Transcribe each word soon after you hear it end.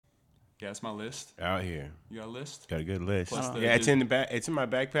Yeah, that's my list. Out here. You got a list? Got a good list. Yeah, it's in the back. It's in my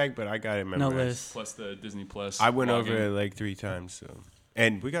backpack, but I got it memorized. No list. Plus the Disney Plus. I went login. over it like 3 times, so.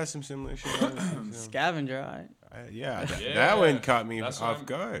 And we got some similar shit. On it, so. Scavenger, all right. Yeah, Yeah, that one caught me that's off what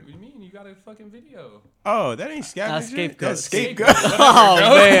guard. What do you mean? You got a fucking video. Oh, that ain't scavenger. Scapegoat. That's scapegoat. Oh,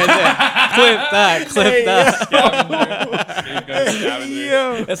 man. Clip that. Scavenger.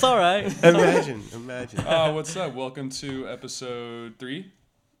 Yo. It's all right. Imagine. What's up? Welcome to episode 3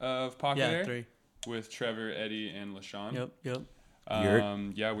 of Pocket Yeah, Air 3. with Trevor, Eddie, and LaShawn. Yep.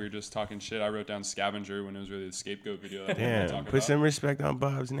 Yeah, we were just talking shit. I wrote down Scavenger when it was really the scapegoat video. That we were Damn, talking put about. some respect on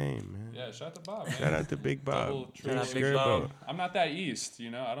Bob's name, man. Yeah, shout out to Bob, man. Shout out to Big Bob. Double, Shout out triple, Big Bob. I'm not that east,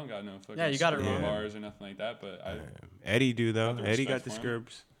 you know. I don't got no fucking Yeah, you got it wrong. bars or nothing like that, but I Eddie do though. Got the Eddie got the respect for him.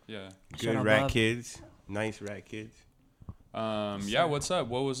 scurbs. yeah. Shout Good out rat Bob. kids. Nice rat kids. Yeah, what's up?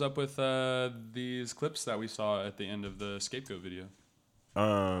 What was up with these clips that we saw at the end of the scapegoat video?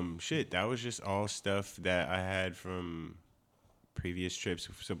 Shit, that was just all stuff that I had from previous trips.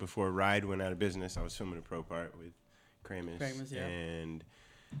 So before Ride went out of business, I was filming a pro part with Kramus, yeah. and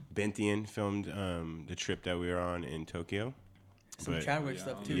Bentian filmed the trip that we were on in Tokyo. Some But- Chadwick Yeah,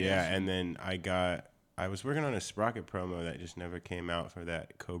 stuff, too. Yeah, and then I was working on a sprocket promo that just never came out for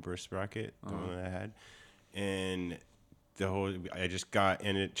that Cobra sprocket, the one that I had. And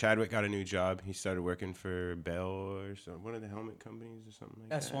Chadwick got a new job. He started working for Bell or one of the helmet companies or something like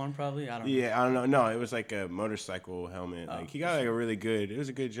that. S1 probably? I don't know. Yeah, I don't know. No, it was like a motorcycle helmet. Oh, Like he got like it was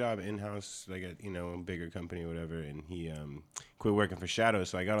a good job in-house, like a bigger company or whatever. And he quit working for Shadow.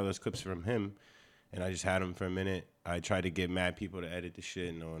 So I got all those clips from him and I just had them for a minute. I tried to get mad people to edit the shit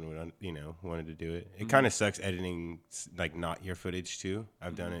and no one would, wanted to do it. It kind of sucks editing like not your footage too.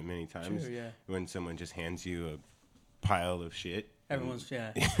 I've done it many times. True, yeah. When someone just hands you a pile of shit. Everyone's,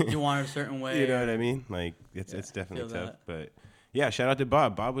 you want it a certain way. You know what I mean? Like it's definitely feel tough, that. but yeah, shout out to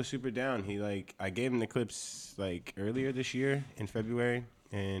Bob. Bob was super down. He I gave him the clips like earlier this year in February,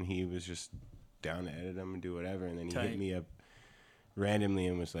 and he was just down to edit them and do whatever. And then he Tight. hit me up randomly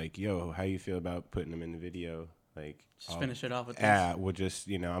and was like, "Yo, how you feel about putting them in the video?" Like, Just finish it off with this. yeah, we'll just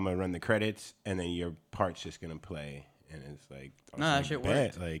I'm gonna run the credits, and then your part's just gonna play, and it's like, No, that shit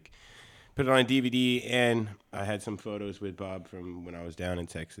bet. worked. Like. Put it on DVD, and I had some photos with Bob from when I was down in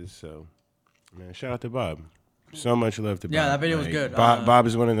Texas. So, man, shout out to Bob. So much love to Bob. Yeah, that video was good. Bob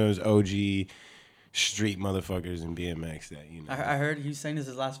is one of those OG street motherfuckers in BMX that I heard he was saying this is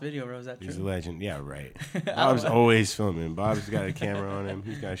his last video, bro. Is that he's a true? legend. Yeah, right. don't Bob's know. always filming. Bob's got a camera on him.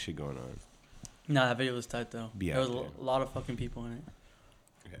 He's got shit going on. No, that video was tight, though. Be There was out there. a lot of fucking people in it.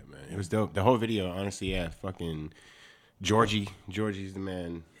 Yeah, man, it was dope. The whole video, honestly, yeah, fucking Georgie's the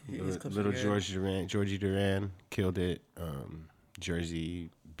man. His clips Little are good. Georgie Duran killed it.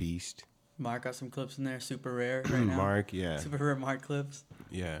 Jersey Beast. Mark got some clips in there, super rare right now. Mark, yeah. Super rare Mark clips.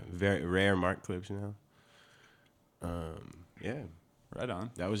 Yeah, very rare Mark clips now. Yeah, Right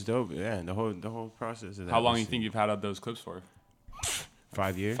on. that was dope. Yeah, the whole process of that. How long was you think you've had those clips for?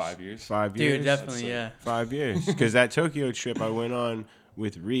 5 years? 5 years. 5 years. Dude, definitely, yeah. 5 years. Because that Tokyo trip I went on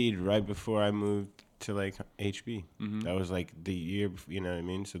with Reed right before I moved to like HB. That was like the year, you know what I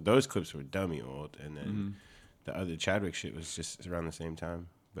mean? So those clips were dummy old, and then the other Chadwick shit was just around the same time.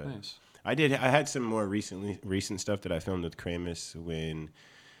 But Nice. I had some more recent stuff that I filmed with Kramus when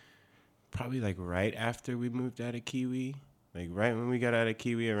probably like right after we moved out of Kiwi. Like right when we got out of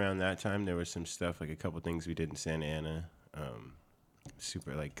Kiwi around that time, there was some stuff, like a couple things we did in Santa Ana.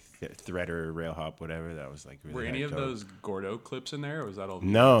 Super like threader, rail hop, whatever. That was like really Were any of dope. those Gordo clips in there, or was that all?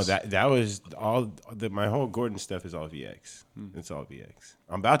 No, VX? that was all. My whole Gordon stuff is all VX. It's all VX.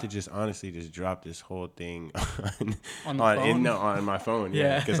 I'm about to just honestly just drop this whole thing On the phone? on my phone. Yeah.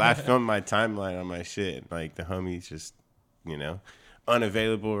 Yeah, because I filmed my timeline on my shit. Like the homies just,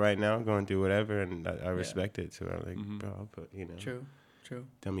 unavailable right now, going through whatever, and I respect it. So I'm like, bro, I'll put True.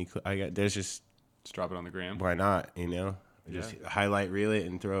 dummy. There's just Just drop it on the gram. why not? Just highlight reel it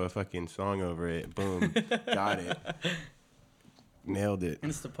and throw a fucking song over it. Boom, got it. Nailed it.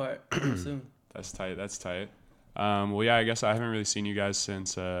 Instapart soon. That's tight. That's tight. Well, yeah, I guess I haven't really seen you guys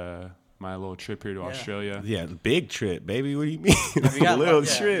since my little trip here to Yeah. Australia. Yeah, the big trip, baby. What do you mean? We got, little You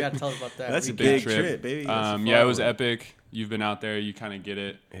trip. gotta tell us about that. That's a Recap. big trip, baby. That's a Yeah, it was fun one. epic. You've been out there. You kind of get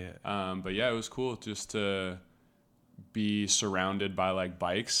it. Yeah. But yeah, it was cool just to be surrounded by like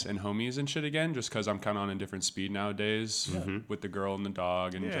bikes and homies and shit again, just because I'm kind of on a different speed nowadays with the girl and the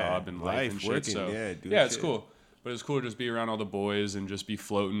dog and Yeah, job and life and shit. working, So doing it's shit. cool. But it's cool to just be around all the boys and just be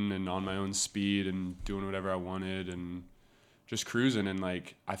floating and on my own speed and doing whatever I wanted and just cruising. And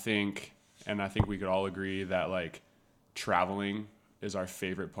like I think we could all agree that like traveling is our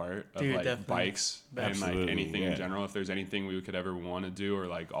favorite part of Dude, like definitely. bikes and Absolutely, like anything in yeah. general. If there's anything we could ever want to do or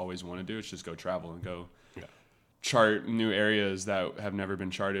like always want to do, it's just go travel and go Yeah. chart new areas that have never been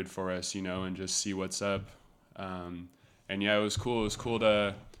charted for us, you know, and just see what's up. And yeah, it was cool. It was cool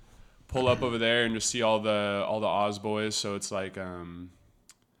to pull up over there and just see all the Oz boys. So it's like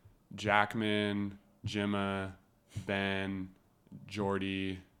Jackman, Jimma, Ben,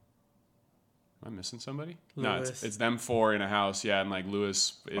 Jordy. Am I missing somebody? No, Lewis. it's them four in a house. Yeah, and like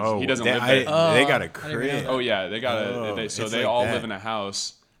Lewis, he doesn't they, live there. they got a I didn't know crib. that. Oh yeah, they got Oh, a. So it's they like all that. live in a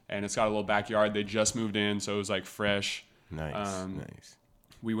house, and it's got a little backyard. They just moved in, so it was like fresh. Nice, nice.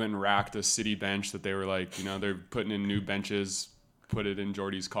 We went and racked a city bench that they were like, you know, they're putting in new benches. Put it in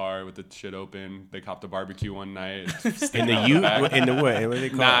Jordy's car with the shit open. They copped a barbecue one night. In the U, in the what? What do they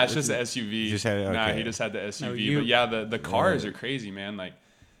call Nah, it? it's just the SUV. Just had it, Nah, okay. he just had the SUV. No, you- but yeah, the cars are crazy, man. Like,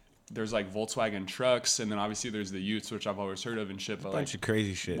 there's like Volkswagen trucks, and then obviously there's the Utes, which I've always heard of and shit. But bunch like of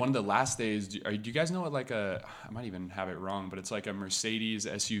crazy shit. one of the last days, do you guys know what like I might even have it wrong, but it's like a Mercedes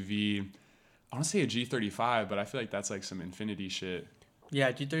SUV. I want to say a G35, but I feel like that's like some Infinity shit. Yeah,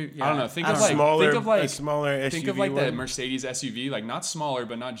 G3. Yeah. I don't know. Think I of don't know. like a smaller SUV. think of like the one? Mercedes SUV, like not smaller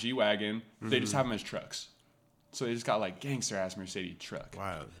but not G wagon. They just have them as trucks. So they just got like gangster ass Mercedes truck.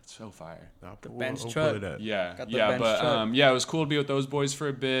 Wow. It's so fire. Benz We'll truck. pull it up. Yeah, Got the yeah, bench but truck. yeah, it was cool to be with those boys for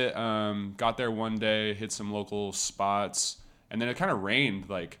a bit. Got there one day, hit some local spots, and then it kind of rained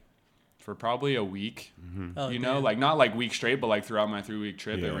like for probably a week. Oh, You know, damn. like not like week straight, but like throughout my 3-week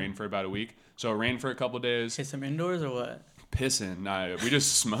trip, it Yeah. rained for about a week. So it rained for a couple days. Hit some indoors or what? Pissing. Nah, we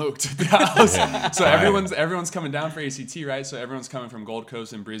just smoked at the house. So everyone's coming down for ACT, right? So everyone's coming from Gold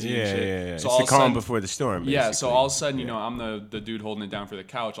Coast and Brizzy Yeah, and shit. yeah, yeah. So It's all the of a calm sudden- before the storm. Yeah, so basically. all of a sudden, you know, I'm the dude holding it down for the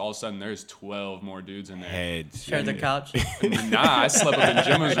couch. All of a sudden, there's 12 more dudes in there. Heads. Share the couch. Nah, I slept up in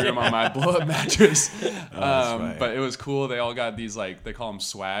Jimma's room on my blow-up mattress. fire. But it was cool. They all got these, like, they call them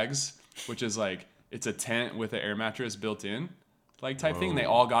swags, which is like, it's a tent with an air mattress built in, like, type thing. They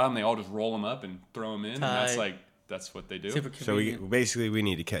all got them. They all just roll them up and throw them in. And that's Tight. like, that's what they do. Super So convenient. we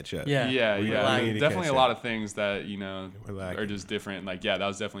need to catch up. Yeah. Yeah, We yeah. need to Definitely catch a lot up. of things that, you know, We're lacking. are just different. Like, yeah, that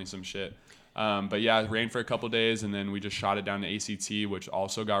was definitely some shit. But yeah, it rained for a couple days, and then we just shot it down to ACT, which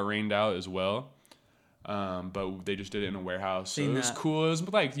also got rained out as well. But they just did it in a warehouse. So Seen it was that. cool. It was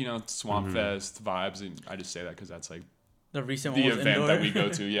like, you know, Swamp Fest vibes. And I just say that because that's like The recent the one was event indoor. that we go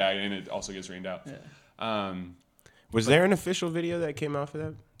to. Yeah, and it also gets rained out. Yeah. Was there an official video that came off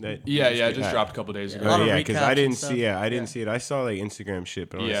of that? Yeah, it just did? dropped a couple days Yeah. ago. A lot Oh of yeah, because recaps I and didn't stuff. see. Yeah, I didn't Yeah. see it. I saw like Instagram shit,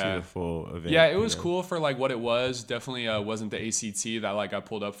 but I don't Yeah. see the full event. Yeah, it you was know? cool for like what it was. Definitely wasn't the ACT that like I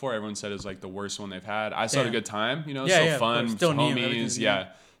pulled up for. Everyone said it was like the worst one they've had. I still had a Yeah. good time, you know, Yeah, so yeah, of fun, course. Still new, homies, everything's new. yeah,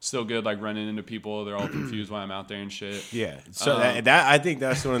 still good. Like running into people, they're all confused why I'm out there and shit. Yeah, so that I think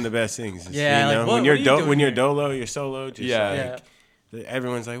that's one of the best things. is, Yeah, you like, know, what when you're are you doing when you're here? dolo, you're solo. Just Yeah. like,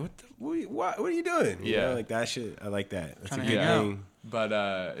 everyone's like, what are you doing? You Yeah. know, like that shit. I like that. That's Trying a to good hang out. thing. But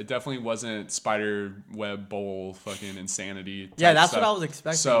it definitely wasn't spider web bowl fucking insanity. Yeah, type that's stuff. what I was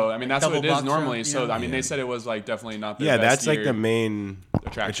expecting. So I mean, that's what Double it is box normally. room, So yeah. I mean, they said it was like definitely not the Yeah, best that's like year. the main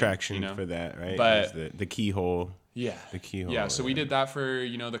Attraction, you know? for that, right? But- Is the keyhole. Yeah. The keyhole, Yeah, so we yeah. did that for,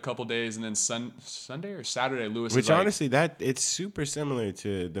 you know, the couple days, and then Sunday or Saturday, Lewis Which is like, honestly, that it's super similar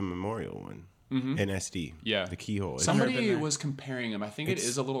to the Memorial one in SD. Mm-hmm. Yeah. the keyhole. It's- never been somebody there. was comparing them. I think it It's-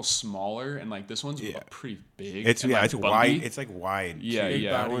 is a little smaller, and like this one's Yeah. pretty big. It's and, like, it's bumpy. wide. It's like wide. Yeah, too.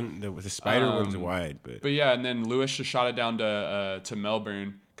 yeah. That one, the spider one's wide, But yeah, and then Lewis just shot it down to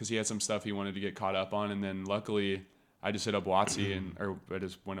Melbourne because he had some stuff he wanted to get caught up on, and then luckily I just hit up Watsy or I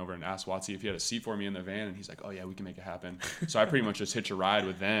just went over and asked Watsy if he had a seat for me in the van, and he's like, "Oh yeah, we can make it happen." So I pretty much just hitched a ride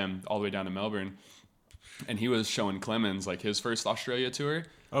with them all the way down to Melbourne, and he was showing Clemens like his first Australia tour.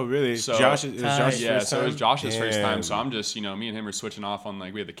 Oh really? So- Josh's first Yeah, so it was time? Josh's first time. Damn. So I'm just, you know, me and him are switching off on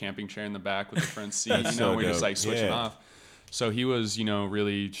like we had the camping chair in the back with the front seat. You know, That's so we're just dope. like switching Yeah. off. So he was, you know,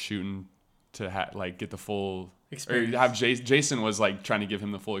 really shooting to like get the full Experience. or have Jason was like trying to give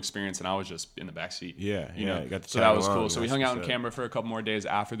him the full experience, and I was just in the back seat. Yeah, you yeah, know. got to So tag that was along. cool. So we That's hung out in what's up. Canberra for a couple more days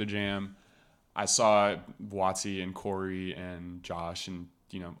after the jam. I saw Watsy and Corey and Josh and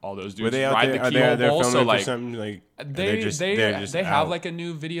you know all those dudes Were they out ride there? the Are keyhole they bowl. filming So for like something like? they they're just have out? like a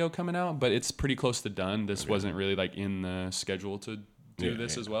new video coming out, but it's pretty close to done. This wasn't really like in the schedule to do Yeah,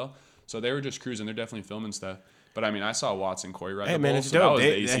 this yeah. as well. So they were just cruising. They're definitely filming stuff. But I mean, I saw Watts and Corey ride Hey the man, bowl, it's so that dope. was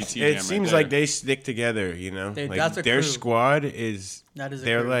They- the ACT it jam right seems there. like they stick together. You know, They- like that's a their crew. squad is. That is a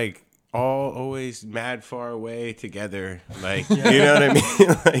They're crew. like all always mad far away together. Like you know what I mean?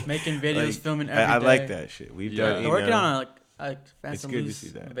 Like, Making videos, like, filming every I like day. that shit. We've Yeah. done. They're You We're working know, on a Fast It's and good to Loose see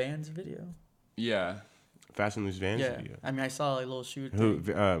that. Vans video. yeah. Fast and Loose Vans Yeah, video. I mean, I saw like a little shoot. Who?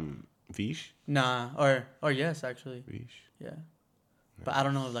 thing. Vish? Nah, or yes, actually, Vish. yeah. But I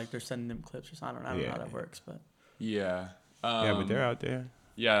don't know if like they're sending them clips or something. I don't know how that works, but Yeah. Yeah, but they're out there.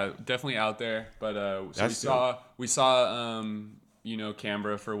 Yeah, definitely out there. But so That's we saw you know,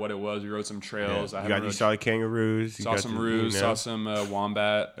 Canberra for what it was. We rode some trails. Yeah. You saw the kangaroos. You saw got some the, roos. you know. Saw some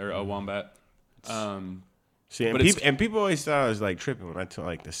wombat or a wombat. See, and people always thought I was like tripping when I told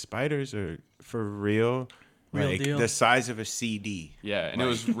like the spiders are for real. Real Like deal. the size of a CD. Yeah, and it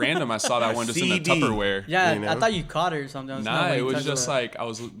was random. I saw that one just in the CD. Tupperware. yeah, You know? I thought you caught it or something. I was Nah, not it was touched just it. like I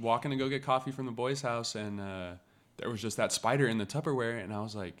was walking to go get coffee from the boys' house, and there was just that spider in the Tupperware, and I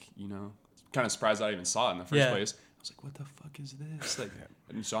was like, you know, kind of surprised I even saw it in the first Yeah. place. I was like, what the fuck is this? Like,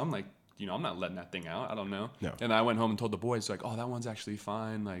 and so I'm like, you know, I'm not letting that thing out. I don't know. No. And I went home and told the boys like, oh, that one's actually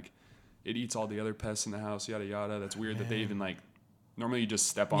fine. Like, it eats all the other pests in the house. Yada yada. That's weird that they even like. Normally you just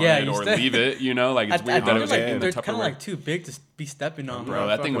step on it you or step- leave it. You know, like it's weird that it was like in the they're kind Tupperware. of like too big to be stepping on. Bro,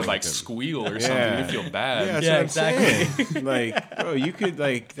 that thing would like Fucking- squeal or something. You feel bad. Yeah, that's Yeah, what I'm exactly. saying. Like, bro, you could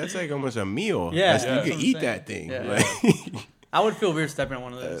like that's like almost a meal. Yeah, That's- yeah. you That's could what I'm eat saying. that thing. Yeah. Like, I would feel weird stepping on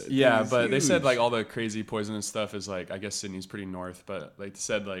one of those. Yeah, It's but they said huge. like all the crazy poisonous stuff is like I guess Sydney's pretty north, but like they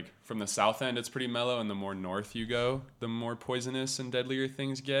said like from the south end it's pretty mellow, and the more north you go, the more poisonous and deadlier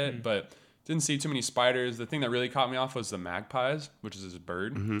things get. But didn't see too many spiders. The thing that really caught me off was the magpies, which is this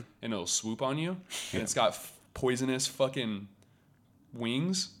bird, and it'll swoop on you, and it's got poisonous fucking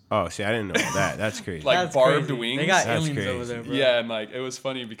wings, oh, see, I didn't know that. That's crazy. like That's barbed crazy. wings. They got That's aliens crazy. over there, bro. Yeah, and like it was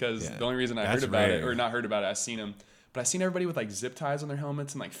funny because Yeah. the only reason I That's heard about it, rare. or not heard about it, I seen them, but I seen everybody with like zip ties on their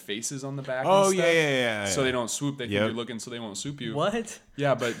helmets and like faces on the back. Oh, and stuff, yeah. So they don't swoop. They think Yep. you're looking, so they won't swoop you. What?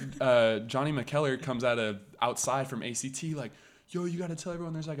 Yeah, but Johnny McKellar comes out of outside from ACT like, yo, you got to tell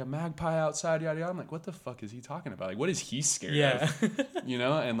everyone there's like a magpie outside, yada yada. I'm like, what the fuck is he talking about? Like, what is he scared Yeah. of? You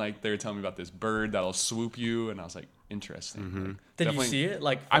know? And like they were telling me about this bird that'll swoop you, and I was like, interesting. Like, Did definitely- you see it?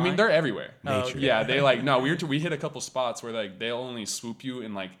 Like, I mean, flying? they're everywhere. Oh, okay. Yeah, they like no. We hit a couple spots where like they'll only swoop you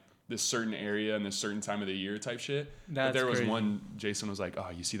in like this certain area and this certain time of the year type shit. But That's there was crazy. one. Jason was like, "Oh,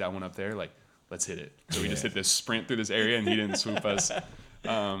 you see that one up there? Like, let's hit it." So we just hit this sprint through this area, and he didn't swoop us.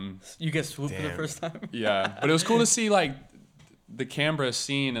 You get swooped for the Damn. first time. Yeah, but it was cool to see like the Canberra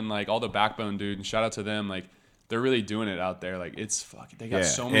scene and like all the Backbone dude. And shout out to them. Like they're really doing it out there. Like it's fucking. They got Yeah,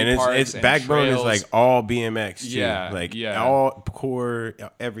 so many and parks. it's and Backbone trails. is like all BMX too. Yeah, like yeah. all core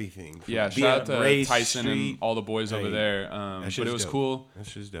everything. Yeah, From shout out to race, Tyson street. and all the boys over Hey, there. That But shit's it was dope. cool.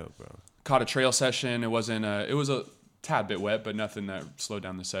 That's just dope, bro. Caught a trail session. It wasn't. It was a tad bit wet, but nothing that slowed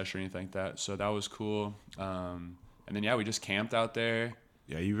down the session or anything like that. So that was cool. And then yeah, we just camped out there.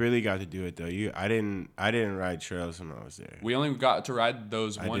 Yeah, you really got to do it though. I didn't ride trails when I was there. We only got to ride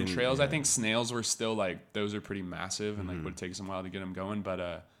those I one didn't, trails. I yeah. think snails were still like those are pretty massive and like would take some while to get them going. But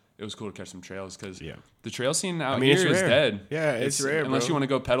it was cool to catch some trails because Yeah. the trail scene out mean, it's here is rare. dead. Yeah, it's rare, unless bro. you want to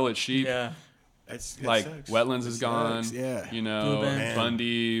go pedal at sheep. Yeah. It Like sucks. wetlands It is gone. sucks, yeah. You know, Blue Bench.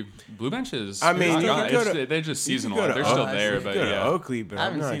 Bundy, Blue Benches. I mean, not you gone. could go to- They're just You could seasonal. go to They're still Oak- there, you but could go to yeah. Oakley, but I I'm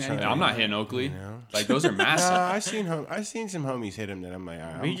haven't not seen trying any. to. I'm not hitting Oakley. You know? Like those are massive. I seen some homies hit him that I'm like,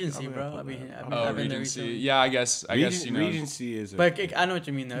 all right, Regency, I'm bro. gonna I mean, pull that. I've Oh, been there Regency. recently. Yeah, I guess you know. Regency is. But I know what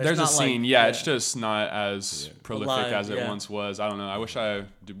you mean, though. It's There's a not scene. Like, Yeah, it's just not as prolific Alive, as it yeah. once was. I don't know. I wish I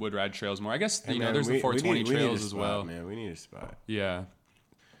would ride trails more. I guess Hey, you know man, there's the we 420 need a trails as spot, well. Man, we need a spot. Yeah.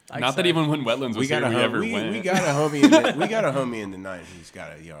 Like Not that I said, even when Wetlands was We got here, a we ever we went. got a homie. In the, we got a homie in the night who's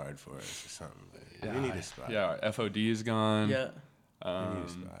got a yard for us or something. But we need a spot. Yeah, our FOD is gone. Yeah. We need a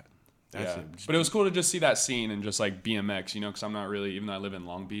spot. That's Yeah. it. But it was cool to just see that scene and just like BMX, you know, because I'm not really, even though I live in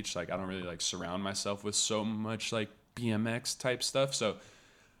Long Beach, like I don't really like surround myself with so much like BMX type stuff. So it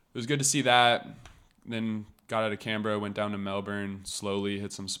was good to see that. Then got out of Canberra, went down to Melbourne, slowly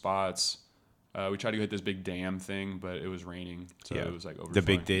hit some spots. We tried to go hit this big dam thing, but it was raining, so Yeah. it was like overflowing. The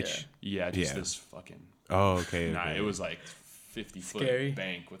big ditch. Yeah, just Yeah. this fucking. Oh, okay. Nah, okay. it was like 50-foot Scary.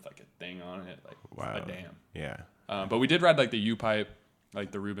 bank with like a thing on it, like Wow. a dam. Yeah. But we did ride like the U pipe,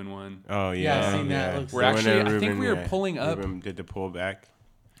 like the Reuben one. Oh Yeah, yeah. I've seen that. yeah. Looks- We're The one actually- that I think we were pulling up- Ruben did the pull back.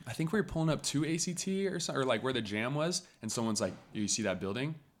 I think we were pulling up to ACT or something, or like where the jam was, and someone's like, "You see that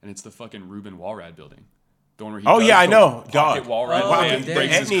building?" And it's the fucking Reuben Wallrad building, the one where he. Oh does yeah, I the know, pocket dog. Wallrad, Oh, and damn.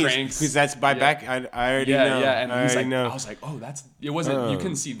 breaks his cranks. because that's by Yeah. back. I already Yeah, know. yeah, and I he's already like, know. I was like, "Oh, that's it." Wasn't you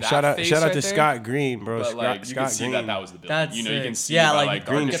couldn't see that? Shout out, face shout out right to there, Scott Green, bro. But like you Scott can see Green. that was the building. That's You know, you sick. can see yeah, by, like like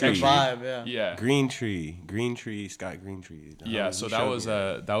Green get the Tree. vibe. Yeah. Yeah. Green Tree, Scott Green Tree. Yeah, He so showed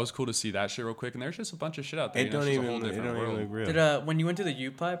me that was cool to see that shit real quick, and there's just a bunch of shit out there. It you know, don't it's just a even whole it different don't even world. look real. Did when you went to the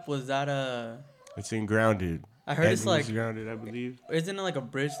U pipe, was that It's in Grounded. I heard it's Edmonds like Grounded, I believe. isn't it like a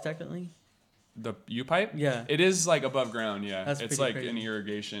bridge technically? The U pipe? Yeah. It is like above ground, yeah. That's it's pretty like an crazy.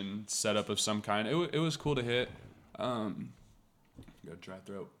 irrigation setup of some kind. It was cool to hit. Got a dry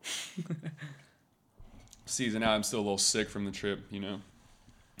throat. Season out, I'm still a little sick from the trip, you know.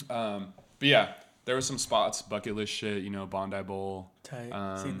 But yeah, there were some spots, bucket list shit, Bondi Bowl.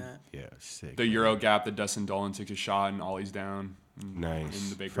 Tight. Seen that. Yeah, sick. The Euro Gap that Dustin Dolan took a shot and ollies down. Nice. In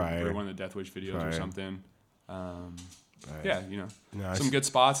the Baker, Fire. or one of the Death Wish videos or Fire. something. Right. Yeah, No, some good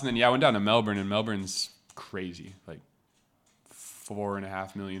spots. And then, I went down to Melbourne, and Melbourne's crazy. Like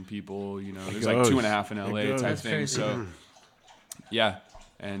 4.5 million people, there's like goes. 2.5 in LA It goes. type That's thing. crazy. So, yeah.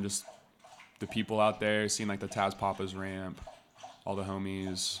 And just the people out there, seeing like the Taz Papas ramp, all the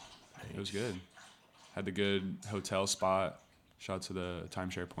homies. It was good. Had the good hotel spot. Shout out to the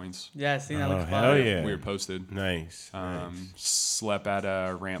timeshare points. Yeah, I seen that. Oh, Looks hell fire. yeah. We were posted. Nice. Slept at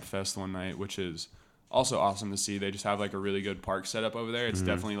a Ramp Fest one night, which is also awesome to see. They just have like a really good park set up over there. It's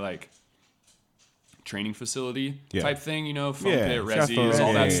definitely like training facility Yeah. type thing, Fun Yeah, Pit, it's got Rezzies, fun.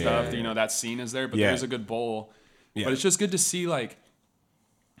 all that Yeah, stuff. yeah. That scene is there, but Yeah. there's a good bowl. Yeah. But it's just good to see like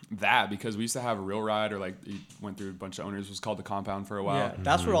that, because we used to have a Real Ride, or like it went through a bunch of owners. It was called the Compound for a while. Yeah,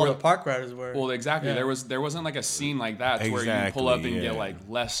 that's where all the park riders were. Well, exactly. Yeah. There wasn't like a scene like that to where you pull up and Exactly, get yeah. like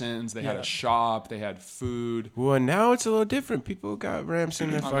lessons. They had Yeah. a shop. They had food. Well, now it's a little different. People got ramps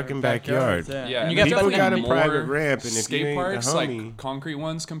in their On fucking their backyard. backyards, Yeah, Yeah, and you and got people definitely got a more private ramp, and if you skate ain't a parks, homie- like concrete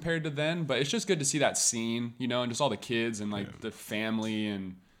ones compared to then. But it's just good to see that scene, and just all the kids and like the family,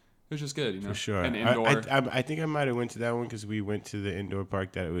 and it was just good, For sure. And indoor. I think I might have went to that one because we went to the indoor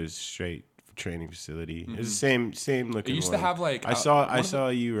park that it was straight training facility. It's the same looking. It used one. to have like I saw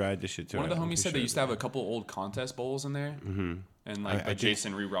you ride the shit too. one of the homies said they used to have a couple old contest bowls in there, and like I but think-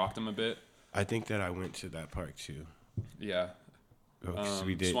 Jason re-rocked them a bit. I think that I went to that park too. Yeah, Oh, 'cause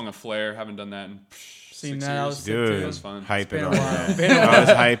we did. swung a flare. Haven't done that in Seen 6 that. I years. was sick Dude, too. It was fun. hyping been a on while. that. Been a I was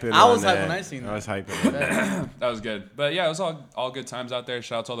while. hyping I on was hyped that. when I seen I was that. hyping on that. That was good. But yeah, it was all good times out there.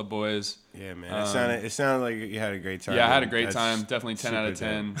 Shout out to all the boys. Yeah, man. It sounded like you had a great time. Yeah, I had a great That's time. Definitely 10 out of super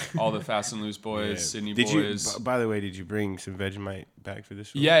 10. All the Fast and Loose boys, Yeah. Sydney Did boys. you? By the way, did you bring some Vegemite back for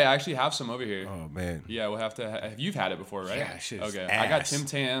this one? Yeah, I actually have some over here. Oh man. Yeah, we'll have to. You've had it before, right? Yeah, shit is Okay, I got ass. Tim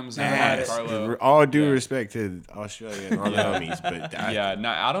Tams and Ass. Carlo. All due Yeah. respect to Australia and all the homies, but Yeah,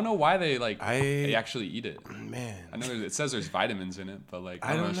 I don't know why they they I actually eat it. man. I know it says there's vitamins in it, but like I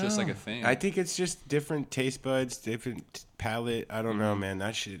I don't know, don't it's know. just like a thing. I think it's just different taste buds, different palate. I don't know, man.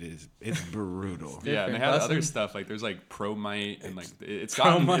 That shit it's brutal. yeah, and they different have other blessing. stuff like there's like Promite and like it's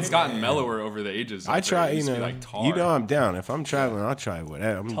gotten mellower over the ages. I It try, used to be, you like, tar. know, I'm down. If I'm traveling, I'll try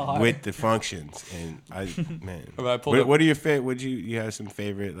whatever. I'm Tar. with the functions, and man. But I pulled up- What are your favorite? Would you have some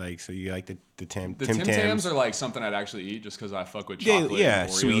favorite like? So you like the Tim The Tim Tams Tams? are like something I'd actually eat just because I fuck with Yeah, chocolate yeah, and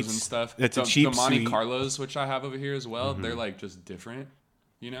Oreos sweets. and stuff. That's a the, cheap the Monte sweet. Carlos, which I have over here as well, they're like just different,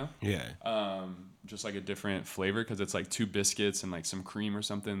 Yeah. just like a different flavor because it's like 2 biscuits and like some cream or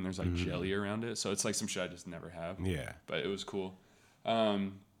something. And there's like jelly around it, so it's like some shit I just never have. Yeah. But it was cool.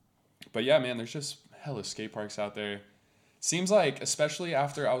 But yeah, man, there's just hella skate parks out there. Seems like, especially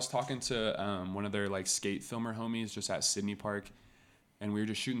after I was talking to one of their like skate filmer homies just at Sydney Park, and we were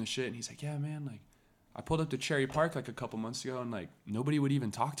just shooting the shit, and he's like, yeah, man, like I pulled up to Cherry Park like a couple months ago, and like nobody would even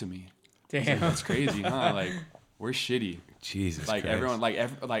talk to me. Damn. That's crazy, huh? Like we're shitty. Jesus. Like Christ. everyone, like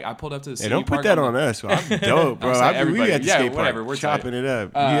I pulled up to the Hey, Sydney don't put Park that the- on us. I'm dope, bro. saying We everybody. at the Yeah, skate whatever, park we're chopping tight. it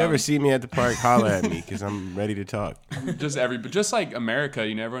up. You ever see me at the park? Holla at me because I'm ready to talk. just like America,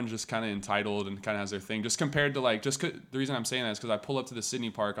 everyone's just kind of entitled and kind of has their thing. Just compared to like, the reason I'm saying that is because I pull up to the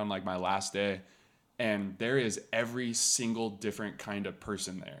Sydney Park on like my last day, and there is every single different kind of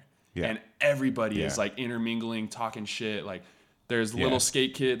person there, Yeah. and everybody is Yeah. like intermingling, talking shit. Like there's Yeah. little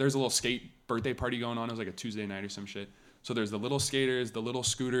skate kid, there's a little skate birthday party going on. It was like a Tuesday night or some shit. So there's the little skaters, the little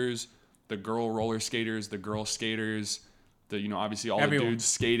scooters, the girl roller skaters, the girl skaters, obviously all Everyone. the dudes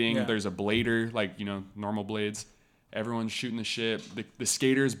skating. Yeah. There's a blader, like, normal blades. Everyone's shooting the shit. The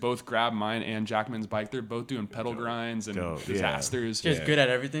skaters both grab mine and Jackman's bike. They're both doing pedal grinds and Dope, yeah. disasters. Just good at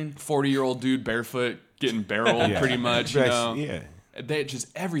everything. 40-year-old dude barefoot getting barreled Yeah. pretty much, Yeah. They just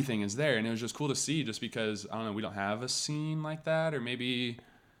everything is there, and it was just cool to see just because I don't know, we don't have a scene like that, or maybe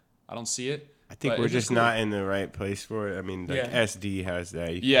I don't see it. I think But we're it's just cool. not in the right place for it. I mean, like Yeah. SD has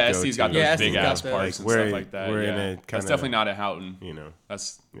that. You Yeah, can go SD's got to. those Yeah, big SD's ass got that. parks Like, and we're- stuff like that. we're in yeah. a That's kinda- definitely not at Houghton.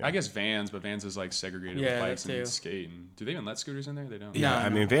 That's Yeah. I guess Vans, but Vans is like segregated Yeah, with bikes that and too. skate. And do they even let scooters in there? They don't. Yeah, No, I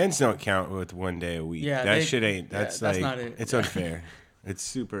no. mean, Vans don't count with 1 day a week. Yeah, that they- shit ain't. yeah, That's that's like not it. it's Yeah. unfair. It's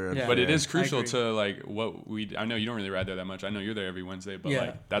super unfair. But it is I crucial agree. to like what we. I know you don't really ride there that much. I know you're there every Wednesday, but Yeah.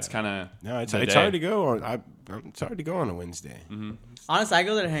 like that's kind of No, it's hard to go on. It's hard to go on a Wednesday. Honestly, I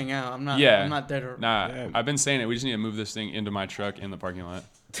go there to hang out. I'm not. Yeah. I'm not there to. Nah, Yeah. I've been saying it. We just need to move this thing into my truck in the parking lot,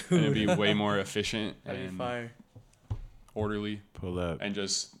 and it'd be way more efficient That'd be and fire. orderly, Pull up. and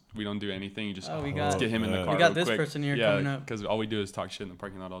just we don't do anything. You just Oh, we just got. get him in the We car. got real this quick. person here yeah, coming up. because all we do is talk shit in the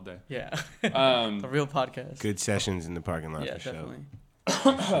parking lot all day. Yeah. Um, The real podcast. Good sessions in the parking lot Yeah, for sure. definitely.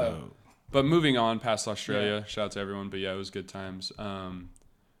 So, But moving on past Australia, shout out to everyone. But yeah, it was good times.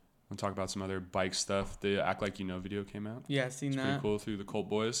 We'll talk about some other bike stuff. The Act Like You Know video came out. Yeah, I seen It's that. pretty cool through the Colt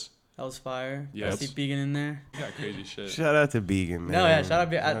Boys. That was fire. Yes. I see Began in there. Yeah, crazy shit. shout out to Began, man. No, yeah, shout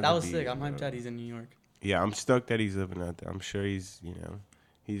out. Shout That to was sick. Began, I'm hyped bro. that he's in New York. Yeah, I'm stoked that he's living out there. I'm sure he's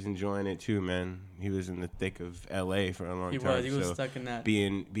enjoying it too, man. He was in the thick of LA for a long He time. was. He was so stuck in that.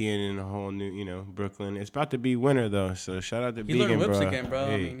 being in a whole new, Brooklyn. It's about to be winter though, so shout out to He Began, learned whips bro. again, bro.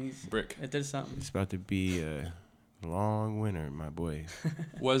 Hey, I mean, Brick. it did something. it's about to be a long winter, my boy.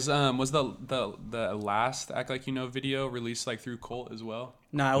 Was the last Act Like You Know video released like through Colt as well?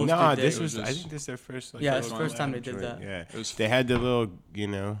 Nah, it was Nah, through this Dig. was. I just- think this is their first. Yeah, it's the first time they collab did joint. that. Yeah, It was. they had the little,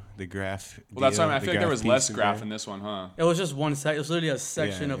 the graph. Well, that's deal, why I the feel like there graph was less piece in graph there. in this one, huh? It was just one sec. It was literally a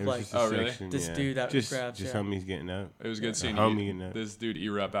section Yeah, of it was like. just a Oh, really? section, This yeah. dude that just graphs, just yeah. homies getting up. It was good Yeah. seeing Homie getting up. this dude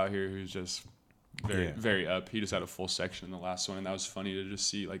Erup out here who's just very Yeah. very up. He just had a full section in the last one, and that was funny to just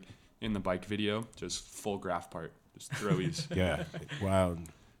see like in the bike video, just full graph part, just throwies. Yeah, wild.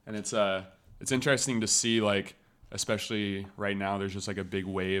 And it's interesting to see like, especially right now, there's just like a big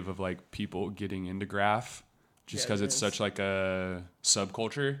wave of like people getting into graph, just Yeah, because it it's is. such like a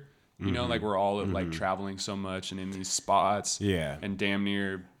subculture. You Mm-hmm. know, like we're all like traveling so much and in these spots, Yeah. and damn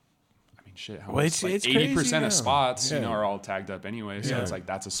near. I mean, shit. How Well, much? Like it's crazy 80% now. of spots, Yeah. are all tagged up anyway. So Yeah. it's like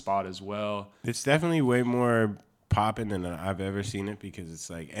that's a spot as well. It's definitely way more popping than I've ever seen it because it's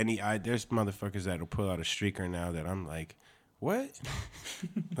like there's motherfuckers that'll pull out a streaker now that I'm like, what?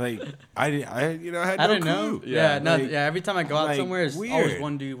 like I had I no don't know. clue. Yeah, Yeah, no, like- yeah. Every time I go out like, somewhere, it's always weird.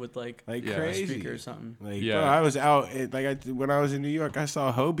 one dude with like Like Yeah. a crazy. speaker or something. Like, Yeah. bro, I was out when I was in New York, I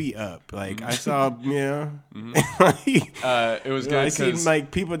saw Hobie up. Like I saw, like, It was I good seen because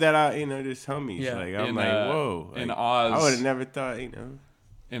like people that I, just homies. Yeah. Like I'm In, like, uh, whoa. in Like, Oz- I would have never thought,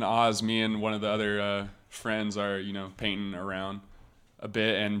 in Oz, me and one of the other friends are painting around a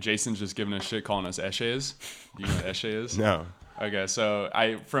bit, and Jason's just giving us shit, calling us esches. Do you know what esche is? No. Okay, so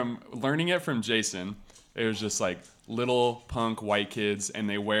from learning it from Jason, it was just like little punk white kids, and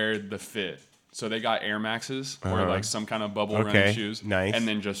they wear the fit. So they got Air Maxes or Uh-huh. like some kind of bubble Okay, run shoes, nice. and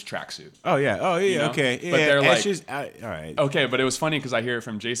then just tracksuit. Oh yeah. Oh yeah. You know? Okay. But Yeah. they're like- Ashes, all right. Okay, but it was funny because I hear it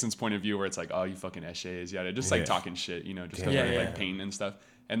from Jason's point of view, where it's like, oh, you fucking esches, yeah, just like Yeah. talking shit, just because Yeah, they're yeah. like painting and stuff.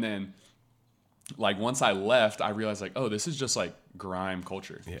 And then, like once I left, I realized like, oh, this is just like grime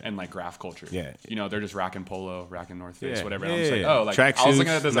culture Yeah. and like graph culture. Yeah. They're just rocking polo, rocking North Face, Yeah. whatever. Yeah, And I'm just like, yeah. oh, like Track I was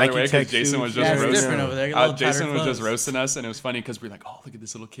looking suits, at it this Nike other way tech because Jason suits. was just Yeah, it's roasting. different over there. Get a little Jason tighter was just clothes. roasting us, and it was funny because we're like, oh, look at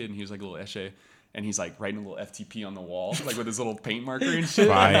this little kid, and he was like a little esche. And he's like writing a little FTP on the wall, like with his little paint marker and shit.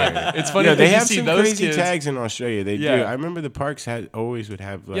 Fire. It's funny Yo, they because you have see some those crazy kids. tags in Australia. They Yeah. do. I remember the parks always would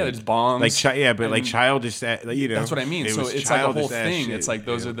have like, Yeah, there's bongs. like but like and- childish like, That's what I mean. it So was it's like a whole childish ass thing. shit, It's like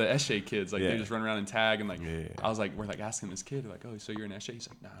those yeah. are the esche kids. Like Yeah. they just run around and tag and like. Yeah. I was like, we're like asking this kid like, oh, so you're an esche? He's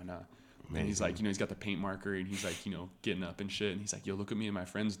like, no. And he's like, he's got the paint marker and he's like, getting up and shit. And he's like, yo, look what me and my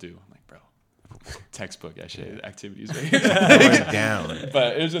friends do. I'm like, bro, textbook esche activities. Right? Going down.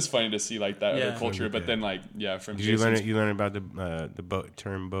 But it was just funny to see like that Yeah. other culture. But then like, yeah, from Did you learn Jason's it? You learn about the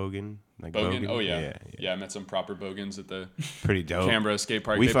term bogan? Like Bogan. Oh yeah. yeah. I met some proper bogans at the Pretty dope. Canberra skate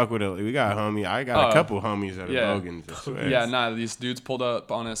park. We They- fuck with we got a homie. I got a Oh, couple homies that are yeah. bogans. I swear. Yeah, nah, these dudes pulled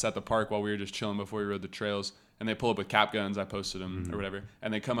up on us at the park while we were just chilling before we rode the trails. And they pull up with cap guns. I posted them Mm-hmm. or whatever.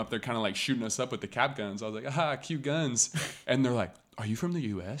 And they come up, they're kind of like shooting us up with the cap guns. I was like, ah, cute guns. And they're like, are you from the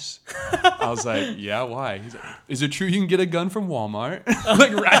U.S.? I was like, yeah, why? He's like, is it true you can get a gun from Walmart?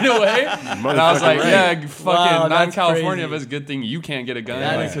 Like right away. And I was Motherfucking like, right. yeah, fucking Wow, not in that's California, crazy. but it's a good thing you can't get a gun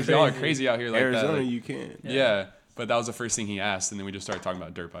That is because y'all are crazy. crazy out here like Arizona, that. you can. Yeah. But that was the first thing he asked. And then we just started talking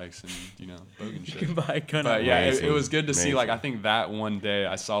about dirt bikes and, bogan You shit. can buy a gun. But out yeah, there. it was good to see. Like, Amazing. I think that one day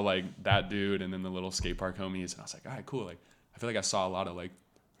I saw like that dude and then the little skate park homies, and I was like, all right, cool. Like, I feel like I saw a lot of like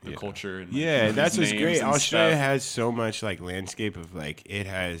the Yeah. culture and like, Yeah, these that's what's names great. and Australia stuff. has so much like landscape of like it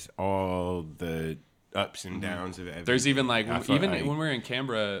has all the ups and downs of everything. There's even like I feel even like- when we were in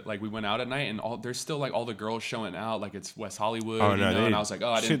Canberra, like we went out at night and there's still like all the girls showing out, like it's West Hollywood. Oh, no, and I was like,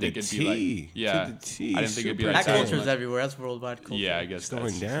 oh, I to didn't the think it'd T. be like, To yeah, the T. I didn't think it'd be Super like That that culture's much. everywhere. That's worldwide culture. Yeah, I guess It's going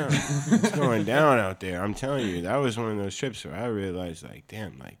that's down. It's going down out there. I'm telling you, that was one of those trips where I realized, like,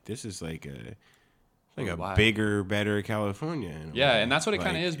 damn, like this is like a Why? bigger, better California. in a Yeah, way. and that's what it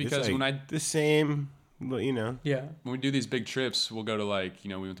kinda Like, is, it's, because like, when I- the same, but Yeah. when we do these big trips, we'll go to like,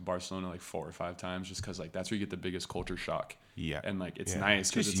 we went to Barcelona like 4 or 5 times just because like that's where you get the biggest culture shock. yeah, And like it's Yeah. nice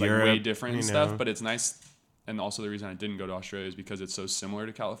because Just it's like way Europe, different and you stuff, know. but it's nice and also the reason I didn't go to Australia is because it's so similar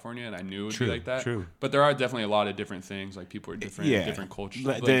to California, and I knew it would True, be like that. true. But there are definitely a lot of different things. Like people are different, different cultures,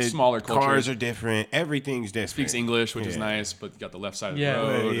 Like, like smaller cultures. Cars are different. Everything's different. Speaks English, which is nice, but you got the left side of the Yeah.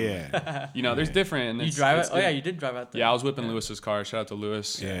 road. Yeah. You know, there's different. And You it's, drive it's it? Oh, yeah, good. you did drive out there. Yeah, I was whipping Lewis's car. Shout out to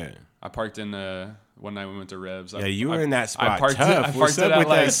Lewis. Yeah. I parked in one night we went to Revs. Yeah, you were in that spot. I parked tough. it. I What's parked up it at with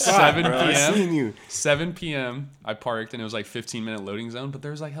like that spot, 7 bro? I seen p.m. you. 7 p.m. I parked and it was like 15-minute loading zone, but there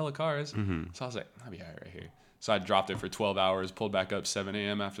was like hella cars. Mm-hmm. So I was like, I'll be all right here. So I dropped it for 12 hours, pulled back up 7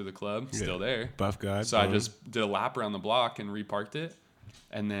 a.m. after the club, still there. Buff God. So I just did a lap around the block and reparked it,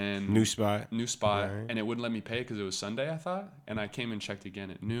 and then New spot. right. Right. And it wouldn't let me pay because it was Sunday, I thought. And I came and checked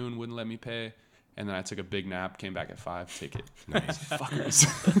again at noon, wouldn't let me pay. And then I took a big nap, came back at 5, ticket. Nice.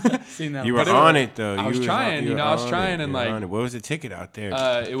 Fuckers. Seen that. You one. were on it though. I was trying, you were I was on trying, it. and You were like, on it. What was the ticket out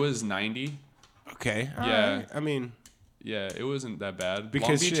there? it was 90. Okay. all yeah. right. I mean, Yeah, it wasn't that bad. Long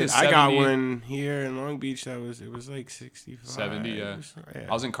because Beach shit, is I got 70, one here in Long Beach that was like 65. 70, yeah. Yeah.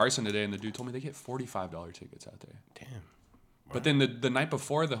 I was in Carson today, and the dude told me they get $45 tickets out there. Damn. But then the night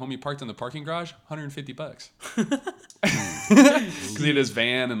before, the homie parked in the parking garage, $150. Because he had his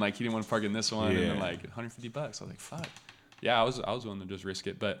van, and like he didn't want to park in this one, and then Yeah. like $150. I was like, fuck. Yeah, I was willing to just risk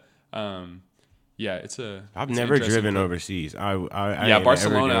it, but yeah, it's I've it's never interesting driven thing. overseas. I Yeah, ain't ever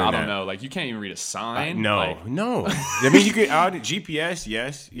Barcelona, doing I don't that. know. Like you can't even read a sign. No, like, no. I mean, you could GPS,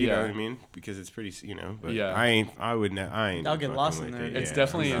 yes. You know Yeah. what I mean, because it's pretty, But Yeah. I ain't. I would not. I ain't. I'll get fucking lost with in there. it. It's Yeah,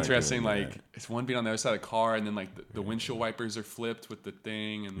 definitely I'm not interesting. doing Like that. it's one being on the other side of the car, and then like the windshield wipers are flipped with the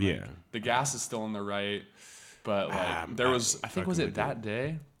thing, and like, Yeah. the gas is still on the right. But like I'm there not was, I think was fucking it with that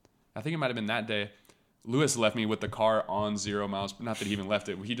day? I think it might have been that day. Lewis left me with the car on 0 miles. Not that he even left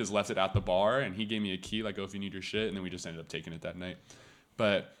it. He just left it at the bar, and he gave me a key, like, oh, if you need your shit. And then we just ended up taking it that night.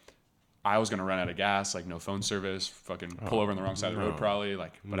 But I was gonna run out of gas, like no phone service, fucking pull over on the wrong side of the road, no. probably.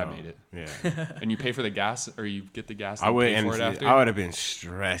 Like, but I No. made it. Yeah. And you pay for the gas, or you get the gas. I And would. pay And for it after. I would have been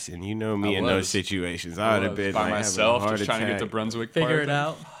stressing. You know me I in those was. situations. I would have been by like, myself, having a just heart trying to get to attack. Brunswick. Figure Park. it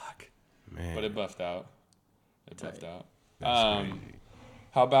out. Fuck. Man, But it buffed out. It buffed out. that's crazy.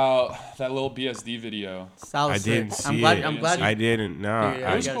 How about that little BSD video? That was I sick. didn't see I'm glad. it. I'm glad. I didn't. No, Yeah, It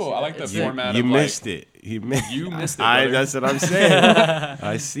I was gotta cool. see I that. like the It's format you of missed like, it. You missed. You missed it. brother. That's what I'm saying.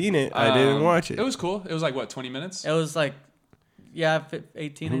 I seen it. I didn't watch it. It was cool. It was like what, 20 minutes? It was like, yeah,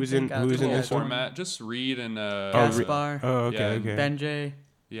 18. Who I was think, in- who was in Cool this one? format. Just Reed and Gaspar, Oh, okay, Yeah, okay. Benjay.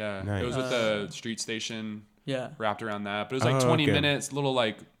 yeah. Nice. It was with the street station Yeah. wrapped around that. But it was like Oh, 20 okay. minutes, little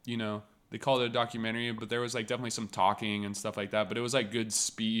like, you know, they called it a documentary, but there was like definitely some talking and stuff like that. But it was like good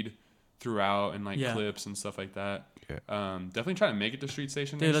speed throughout and like Yeah. clips and stuff like that. Yeah. Definitely trying to make it to street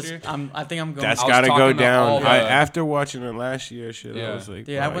station Dude, next year. I think I'm going. That's I was got to go talking to all down. the- After watching it last year, shit, Yeah. I was like,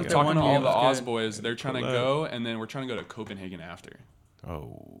 Dude, bro, I went there Talking one to year, all it the was Oz good. boys, they're trying to Pull up. go, and then we're trying to go to Copenhagen after.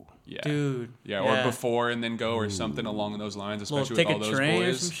 Oh, Yeah. Dude. Yeah, or before and then go, or something along those lines, Little especially take with a all those train or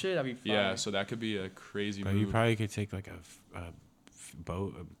boys. some shit. That'd be fun. Yeah, so that could be a crazy but you move. probably could take like a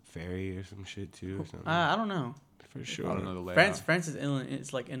boat, a ferry, or some shit too, or something. I don't know. For sure. I don't know the layout. France is inland.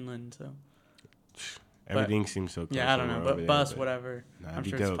 It's like inland, so Everything seems so close. yeah, I don't when know, we're over but there, bus, but- whatever. Nah, I'm that'd be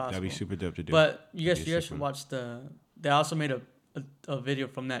sure dope. it's possible. That'd be super dope to do. But you guys, Be a you guys sick should one. watch the. They also made a video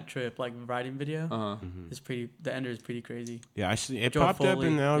from that trip, like riding video. Uh-huh. It's pretty. The ender is pretty crazy. Yeah, actually, it Joe popped up Foley,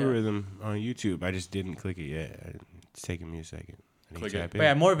 in the yeah. algorithm on YouTube. I just didn't click it yet. It's taking me a second. I need Click to it. tap But in.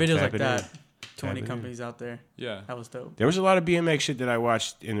 yeah, more videos Tap like it that. in. 20 it in. companies out there. Yeah. That was dope. There was a lot of BMX shit that I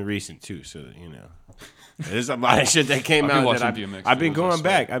watched in the recent too, so you know, there's a lot of shit that came I've been out that watching BMX I've been videos, I going swear.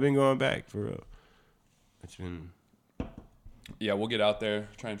 back. I've been going back for real. It's been Yeah, we'll get out there,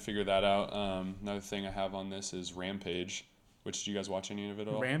 try and figure that out. Another thing I have on this is Rampage, which do you guys watch any of it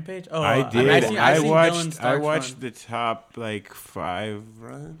at all? Rampage? Oh, I did. I've seen Dylan I Stark's watched run. the top like 5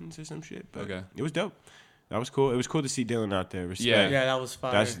 runs or some shit. But Okay. it was dope. That was cool. It was cool to see Dylan out there. Respect. Yeah. Yeah, that was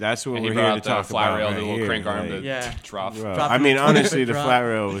fire. That's what And he we're brought here to out the talk flat about. rail, right the little here, crank arm like, to Yeah. drop. bro, Dropping I mean, the honestly, the 20-foot flat drop.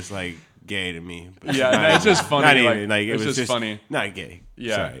 rail was like gay to me. But Yeah, not no, it's just even- funny, Not even like, it it's was just funny. Not gay.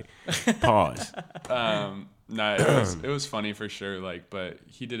 Yeah. Sorry. Pause. No, it was funny for sure. Like, but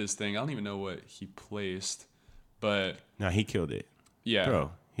he did his thing. I don't even know what he placed, but No, he killed it, yeah,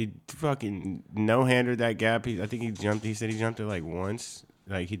 bro. He fucking no-handed that gap. I think he jumped. He said he jumped it like once.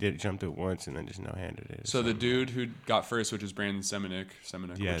 Like he did jumped it once and then just no-handed it. or So the something. dude who got first, which is Brandon Semenick,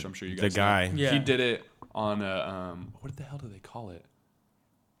 Yeah, which I'm sure you the guys know, guy. Yeah. he did it on a what the hell do they call it?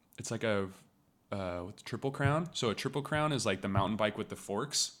 It's like a with triple crown. So a triple crown is like the mountain bike with the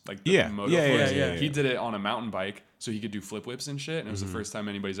forks, like the moto forks. yeah. He did it on a mountain bike, so he could do flip whips and shit. And it was the first time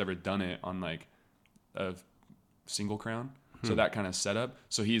anybody's ever done it on like a single crown. So that kind of setup.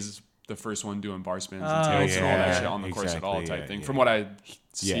 So he's the first one doing bar spins and tails and all that yeah, shit on the course at all exactly, type yeah, thing. yeah. From what I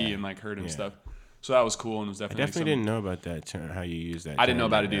see Yeah, and like heard and yeah. stuff. So that was cool and was I definitely. definitely didn't know about that term, how you use that. I didn't know term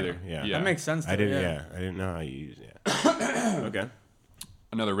about right it now. either. Yeah. Yeah. That makes sense. Though, I didn't. Yeah. Yeah, I didn't know how you use it. Okay.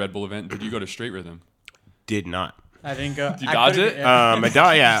 Another Red Bull event. Did you go to Straight Rhythm? Did not. I didn't go. Did you I dodge could've- it?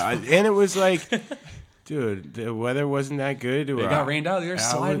 Yeah. And it was like, dude, the weather wasn't that good. They got rained out. They were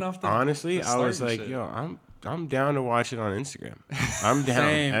sliding off the. Honestly, the I was start and like, shit. yo, I'm down to watch it on Instagram. I'm down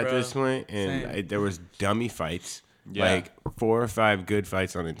Same, at bro. this point, and Same. there was dummy fights, Yeah. like 4 or 5 good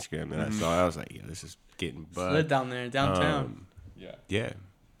fights on Instagram that I saw. I was like, yeah, this is getting Slid bugged. down there, downtown. Yeah. Yeah.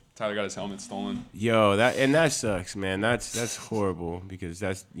 Tyler got his helmet stolen. Yo, that sucks, man. That's horrible because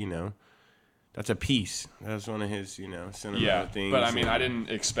that's that's a piece. That's one of his sentimental Yeah, things. but I mean, and- I didn't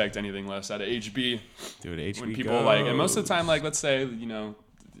expect anything less out of HB. dude, HB When people like, and most of the goes. time, like, let's say,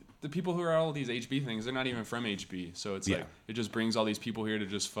 the people who are all these HB things, they're not even from HB. So it's Yeah. like, it just brings all these people here to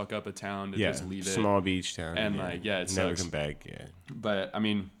just fuck up a town, to yeah, just leave it. small beach town, And, like, yeah, it never sucks. come back. Yeah, But I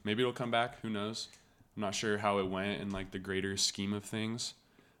mean, maybe it'll come back. Who knows? I'm not sure how it went in like the greater scheme of things.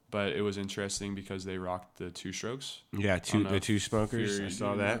 But it was interesting because they rocked the two strokes. yeah. don't know The if two smokers. I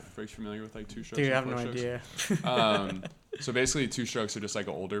saw that. Folks familiar with like two strokes? Dude, I and have no four strokes? idea. So basically, two strokes are just like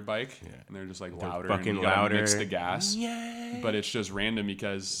an older bike, Yeah. and they're just like They're louder. fucking and you gotta louder. Mix the gas, Yeah, but it's just random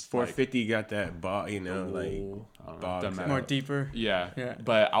because 450 got that ball. like, like I don't know, bogs doesn't matter. More deeper. Yeah. Yeah.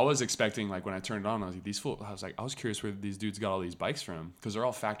 But I was expecting, like, when I turned it on, I was like, I was curious where these dudes got all these bikes from because they're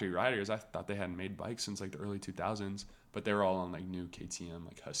all factory riders. I thought they hadn't made bikes since like the early 2000s, but they were all on like new KTM,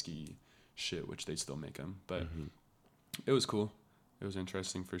 like Husky shit, which they still make them. But it was cool. It was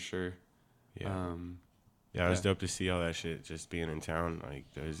interesting for sure. yeah. Yeah, it was dope to see all that shit just being in town. Like,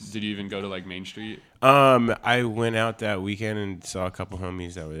 there's. Did you even go to like Main Street? I went out that weekend and saw a couple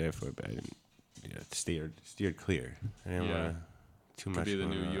homies that were there for it, but I didn't. Yeah, steered clear. I didn't Yeah. want too Could much. be the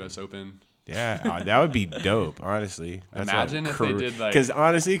going new on. U.S. Open. Yeah, that would be dope. Honestly, Imagine if they did, like- because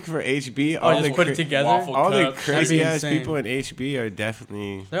honestly for HB, Oh, just put it together. waffle all the cup. crazy That'd be ass insane. people in HB are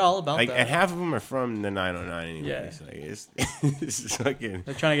definitely They're all about like, that. and half of them are from the 909 anyways. Yeah. Like it's fucking.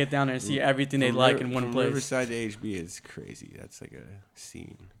 They're trying to get down there and see everything they like in one from place. Riverside to HB is crazy. That's like a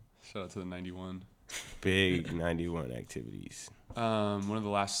scene. Shout out to the 91. Big 91 activities. One of the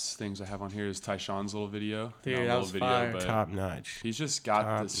last things I have on here is Tyshawn's little video. Dude, Not a that little was video, fire. but Top notch. he's just got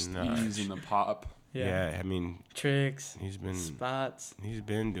Top the steez notch. and the pop. Yeah. I mean, Tricks, he's been spots.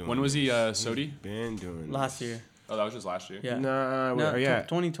 doing. When was he, this. Sodi? He's been doing Last this. year. Oh, that was just last year. Yeah. Nah, No, yeah.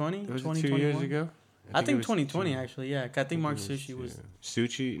 2020, Was it 2 2021. years ago? I think it was 2020 two- actually. Yeah, 'cause I think Mark it was Sushi was. two.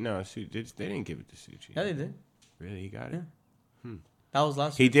 Suchi. No, they didn't give it to Suchi. Yeah, they did. Really, he got Yeah. it. That was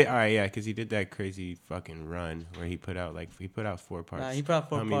last He year. did. All right, yeah, because he did that crazy fucking run where he put out 4 parts. Nah, he put out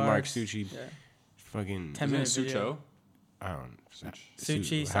 4 I mean, parts. Mark Suchi, Yeah. fucking. 10 Isn't it minute video. Sucho? I don't.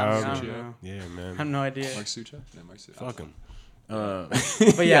 Suchi, however- something, I don't know. Yeah, I man. have no idea. Mark Sucha? No, Mark Sucha. Fuck him.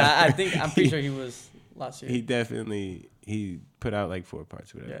 But yeah, I'm pretty sure he was last year. He definitely put out 4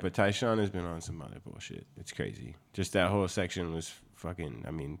 parts, whatever. Yeah. But Tyshawn has been on some other bullshit. It's crazy. Just that whole section was fucking.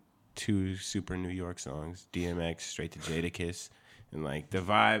 I mean, 2 super New York songs, DMX, straight to Jadakiss, and the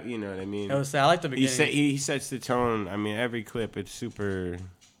vibe. You know what I mean? I like the beginning. He sets the tone. I mean, every clip it's super,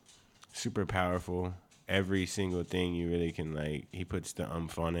 super powerful. Every single thing you really can he puts the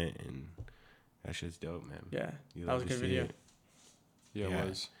on it, and that shit's dope, man. Yeah, You that love was a to good see video. it. Yeah, Yeah. it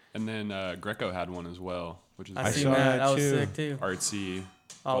was. And then Greco had one as well, which is I I seen saw that. that That was too. sick too. artsy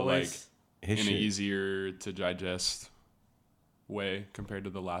Always. His in an shit. easier to digest way compared to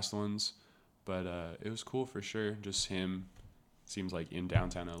the last ones. But it was cool for sure. Just him seems like in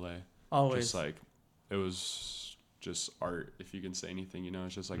downtown LA. Always. Just it was just art, if you can say anything,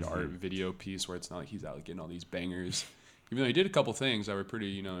 it's just like an Mm-hmm. art video piece where it's not like he's out getting all these bangers. Even though he did a couple things that were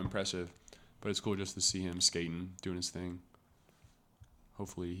pretty, impressive. But it's cool just to see him skating, doing his thing.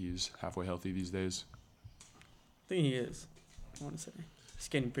 Hopefully he's halfway healthy these days. I think he is. I want to say. He's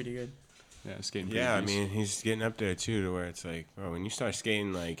getting pretty good. Yeah, skating pretty Yeah, I decent. mean, he's getting up there too, to where it's bro, when you start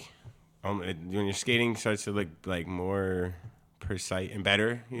skating, when your skating starts to look more precise and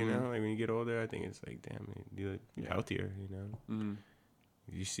better, you know, when you get older, I think it's damn, you look healthier, you know. Mhm.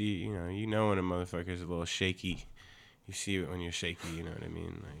 You see, you know when a motherfucker's a little shaky. You see it when you're shaky, you know what I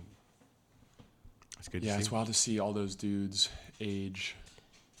mean? It's good to see. It's wild to see all those dudes age.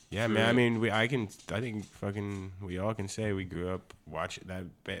 Yeah, through man. I it. mean, I think fucking we all can say we grew up watching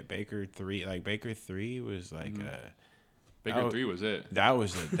that Baker 3. Baker 3 was Baker Oh, 3 was it. that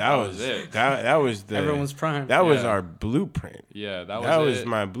was it. That was the Everyone's prime. That was Yeah. our blueprint. Yeah, that That was was it.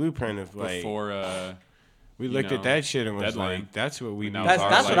 my blueprint of Before we looked at that shit and was Deadline. that's what we And need. that That's was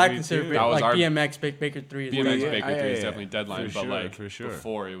that's our, what I like, consider that was our- BMX Baker 3 is BMX Yeah, Baker 3 is yeah, definitely Deadline, for but sure, for sure.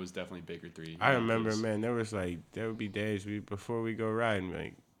 before it was definitely Baker 3. I remember, man. There was there would be days before we go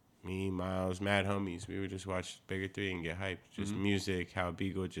riding, me, Miles, mad homies. We would just watch Bigger 3 and get hyped. Just music, how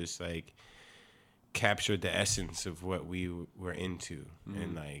Beagle just like captured the essence of what we were into,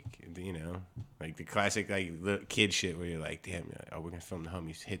 and like like the classic like little kid shit where you're like, damn, we're gonna film the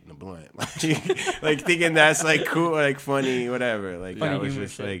homies hitting the blunt, like thinking that's like cool, like funny, whatever. Like Funny that was humor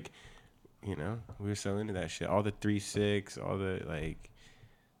just shit. like, we were so into that shit. All the 3-6, all the like,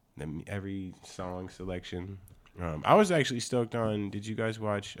 every song selection. I was actually stoked on. Did you guys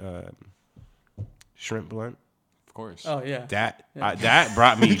watch Shrimp Blunt? Of course. Oh yeah. That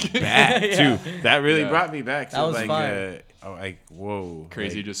brought me back Yeah. too. That really Yeah. brought me back to That was like fire. like whoa,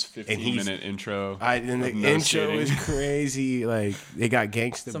 Crazy, like, just and 15-minute intro. and the of no intro skating. was crazy. Like they got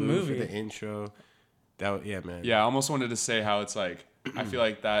Gangsta It's a Boo for movie. the intro. Yeah, man. Yeah, I almost wanted to say how it's like, I feel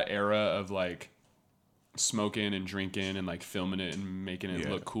like that era of like smoking and drinking and like filming it and making it Yeah.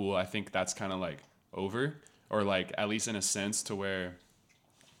 look cool, I think that's kind of like over, or like at least in a sense to where,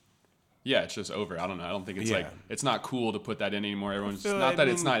 yeah, it's just over. I don't know. I don't think it's Yeah. like, it's not cool to put that in anymore. Everyone's, feel not like- that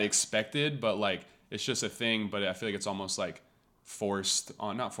I it's mean- not expected, but like it's just a thing. But I feel like it's almost like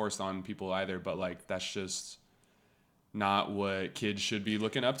not forced on people either, but like that's just not what kids should be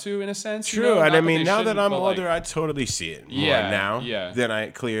looking up to in a sense. you True, know? and Not I mean they now that shouldn't, I'm but, like, older, I totally see it more Yeah, now. yeah. Than I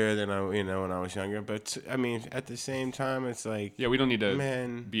when I was younger. But I mean, at the same time, it's like yeah, we don't need to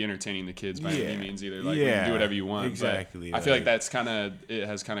man. be entertaining the kids by Yeah. any means either. Like, you can do whatever you want. Exactly. But I feel like like- that's it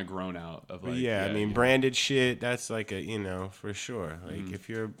has kind of grown out of like. yeah, I mean, you know. branded shit, that's like for sure. Like, if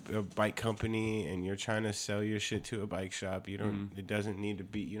you're a bike company and you're trying to sell your shit to a bike shop, you don't, it doesn't need to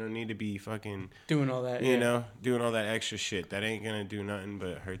be, you don't need to be fucking, Doing all that. you yeah. know, doing all that extra shit. That ain't gonna do nothing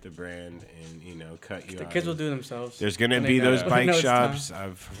but hurt the brand and, cut you The out. kids will do it themselves. There's gonna when be they know- those when they bike know it's time. shops.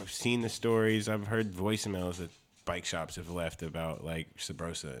 I've seen the stories. I've heard voicemails that bike shops have left about like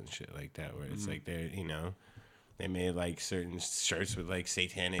Sabrosa and shit like that, where it's like they're, they made like certain shirts with like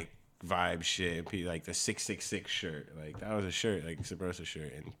satanic vibe shit. Like the 666 shirt, like that was a shirt, like Sabrosa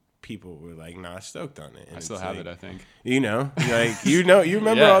shirt, and people were like not stoked on it. And I still it's have like, it. I think. you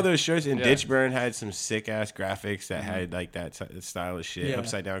remember Yeah. all those shirts? And Yeah. Ditchburn had some sick ass graphics that had like that style of shit, Yeah.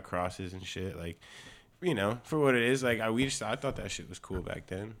 upside down crosses and shit. Like, for what it is, like I thought that shit was cool back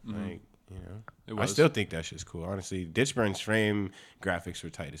then. Like, It I was. still think that shit's cool. Honestly, Ditchburn's frame graphics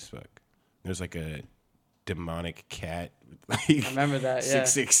were tight as fuck. There's like a demonic cat with like I remember that. Yeah.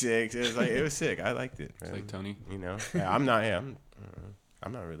 666. It was sick. I liked it. It's man. like Tony. Yeah, I'm not. Yeah,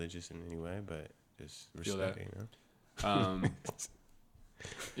 I'm not religious in any way, but just Feel respect. that.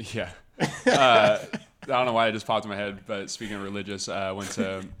 Yeah. I don't know why it just popped in my head, but speaking of religious, I went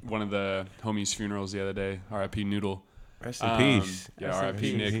to one of the homies' funerals the other day. R.I.P. Noodle. Rest in peace. Yeah, Rest in R.I.P.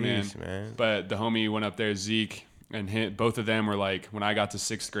 peace. Nick, man. man. But the homie went up there, Zeke, and both of them were like, when I got to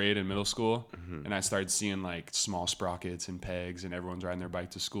 6th grade in middle school, and I started seeing like small sprockets and pegs, and everyone's riding their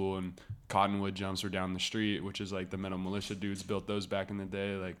bike to school, and Cottonwood jumps were down the street, which is like the Metal Militia dudes built those back in the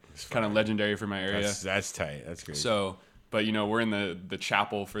day, like kind of legendary for my area. That's tight. That's great. So, but we're in the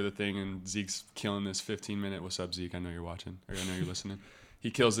chapel for the thing, and Zeke's killing this 15-minute. What's up, Zeke? I know you're watching, or I know you're listening. He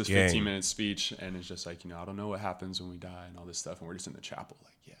kills this Gang. 15-minute speech, and it's just like, I don't know what happens when we die and all this stuff, and we're just in the chapel,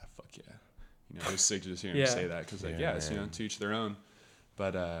 like, yeah, fuck yeah. It was sick to just hear him Yeah. say that, because it's to each their own.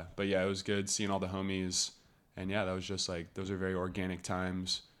 But yeah, it was good seeing all the homies, and yeah, that was just like, those are very organic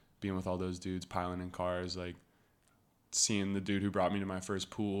times, being with all those dudes piling in cars, like seeing the dude who brought me to my first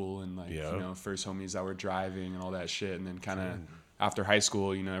pool, and like first homies that were driving and all that shit, and then kind of after high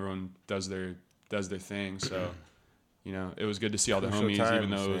school, everyone does their thing, so it was good to see all the Crucial homies, even times,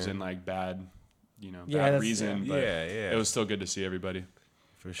 though it was man. in like bad Yeah, bad that's- reason, but yeah. it was still good to see everybody.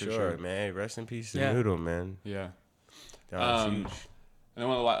 For sure, sure. man. Rest in peace to Yeah. Noodle, man. Yeah. That was Um, huge. And then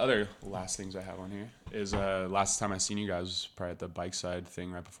one of the other last things I have on here is last time I seen you guys was probably at the bike side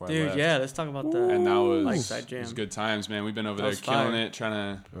thing right before I Dude, left. yeah, let's talk about that. And that was, Bike side it was jam. good times, man. We've been over That there was killing fire. it,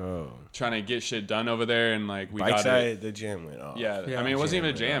 trying to get shit done over there, and like we Bike got it. side, the gym went off. Yeah, Yeah. I mean it wasn't even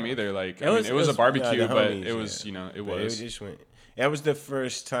a Jam jam went either. Like It I mean, was- it was a it was- barbecue, Yeah, the but homies, it was yeah. it But was. It just went. That was the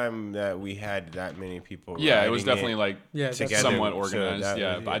first time that we had that many people. Yeah, it was riding definitely like Yeah, that's- together, somewhat so organized. that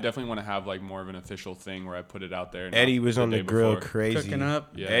Yeah, was- but I definitely want to have like more of an official thing where I put it out there. not Eddie was on the day grill before. crazy. Cooking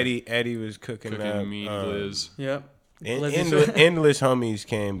up. Yeah. Eddie was cooking up. me, Liz. Yep. And Liz is- endless homies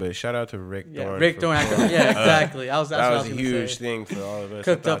came, but shout out to Rick Yeah, Thorne. Rick for Thorne. pulling- Yeah, exactly. That's that what I was was a gonna huge say. thing for all of us.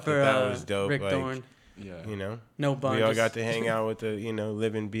 Cooked I up thought for that was dope. Rick like, Thorne. Yeah. No bun. We all just- got to hang out with the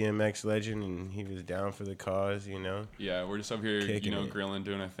living BMX legend, and he was down for the cause. Yeah, we're just over here, Kicking it. grilling,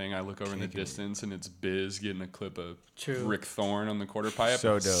 doing a thing. I look over in the Kicking it. distance, and it's Biz getting a clip of True. Rick Thorne on the quarter pipe.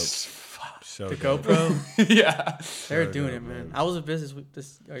 So dope. So The dope. GoPro. Yeah. They were So doing dope, it, man. man. I was at business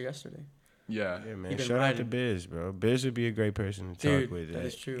yesterday. Yeah. Yeah, man. Even Shout out to riding. Biz, bro. Biz would be a great person to Dude, talk with. that at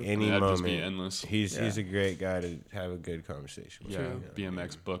is true. Any That'd moment. just be endless. He's Yeah. a great guy to have a good conversation with. Yeah, True.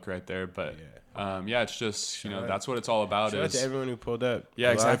 BMX book right there. But Yeah. yeah, it's just Shout out- that's what it's all about. Shout out Is to everyone who pulled up.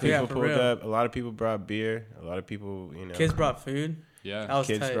 Yeah, exactly. A Yeah, lot of for people pulled real. up. A lot of people brought beer. A lot of people, Kids brought food. yeah, That was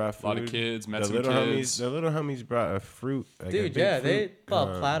kids tight. brought a food. lot of kids. Met The some little kids. homies. The little homies brought a fruit. Like a Dude, big yeah, they fruit, brought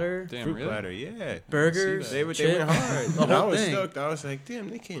a platter, Damn, fruit really? platter. Yeah. burgers, that. They went chips, hard. the And I whole was thing. stoked. I was like, damn,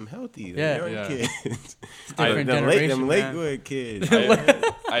 they came healthy. Yeah. Young Yeah. kids. Different them generation, man. Lakewood kids.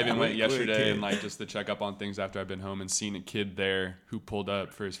 I even went Lakewood yesterday kid. and like just to check up on things after I've been home and seen a kid there who pulled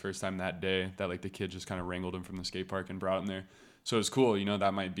up for his first time that day. That like the kid just kind of wrangled him from the skate park and brought him there. So it's cool,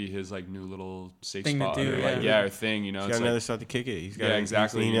 that might be his like new little safe Thing to spot do, or like yeah. or thing. He's It's got like, another spot to kick it. He's got Yeah,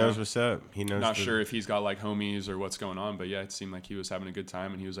 exactly, He you knows know. what's up. He knows. not sure if he's got like homies or what's going on, but yeah, it seemed like he was having a good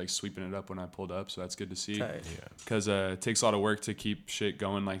time and he was like sweeping it up when I pulled up. So that's good to see. Tight. Yeah. Because it takes a lot of work to keep shit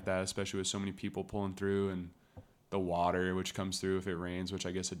going like that, especially with so many people pulling through and the water which comes through if it rains, which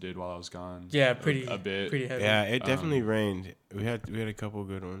I guess it did while I was gone. Yeah, pretty a bit. pretty heavy. Yeah, it definitely rained. We had a couple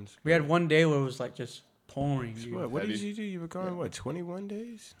good ones. We had one day where it was like just pouring. Dude. What did Heavy. you do? You were gone 21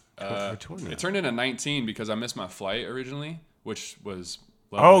 days? Or 20? It turned into 19 because I missed my flight originally, which was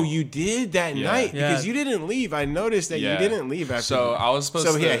Oh, lovely. you did that Yeah. night Yeah. because you didn't leave. I noticed that Yeah. you didn't leave after. So I was supposed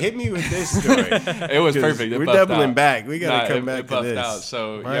So to. yeah, hit me with this story. It was 'Cause perfect. It We're buffed doubling out. back. We gotta come it back to buffed this. out.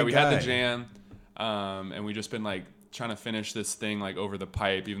 So My yeah, we had guy. the jam, and we just been like trying to finish this thing like over the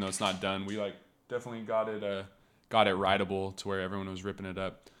pipe, even though it's not done. We like definitely got it rideable to where everyone was ripping it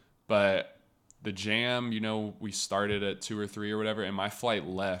up, but the jam, we started at 2 or 3 or whatever, and my flight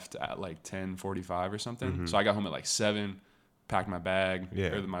left at like 10:45 or something. Mm-hmm. So I got home at like 7, packed my bag Yeah.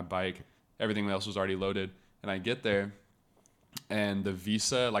 or my bike, everything else was already loaded, and I get there. And the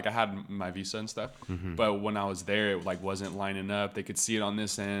visa, like I had my visa and stuff, Mm-hmm. but when I was there, it like wasn't lining up. They could see it on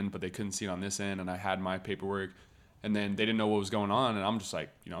this end, but they couldn't see it on this end. And I had my paperwork, and then they didn't know what was going on. And I'm just like,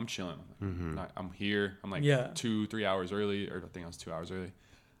 I'm chilling. I'm here. I'm like Yeah. 2-3 hours early, or I think I was 2 hours early.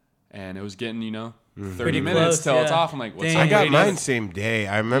 And it was getting, 30 Pretty minutes close, till it's yeah. off. I'm like, what's Dang. up? I got lady? mine same day.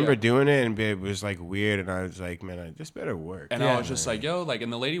 I remember Yeah. doing it, and it was like weird. And I was like, man, this better work. And Yeah. I was just like, yo, like,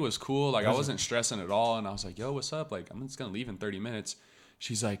 and the lady was cool. Like, I wasn't stressing at all. And I was like, yo, what's up? Like, I'm just going to leave in 30 minutes.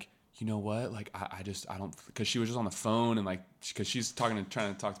 She's like, you know what? Like, I don't, because she was just on the phone and like, because she's trying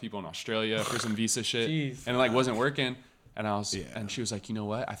to talk to people in Australia for some visa shit. Jeez. And it like wasn't working. And I was, Yeah. and she was like, you know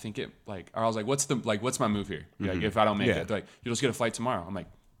what? I think it like, or I was like, what's my move here? Like, if I don't make Yeah. it, they're like, you'll just get a flight tomorrow. I'm like,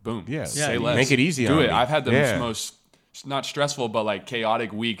 boom. Yeah. Say Yeah, less. make it easy Do on it. me. I've had the Yeah. most, not stressful, but like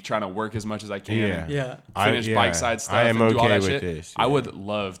chaotic week trying to work as much as I can. Yeah. Yeah. Finish bike side stuff I am and do all okay that with shit. this. I yeah. would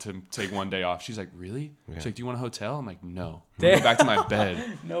love to take one day off. She's like, really? Yeah. She's like, do you want a hotel? I'm like, no. I'm gonna go back to my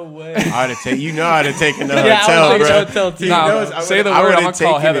bed. No way. I would have taken. You know how to take another Yeah, I hotel, would take bro. a hotel too. Nah, knows I say would've- the I word. I'm would've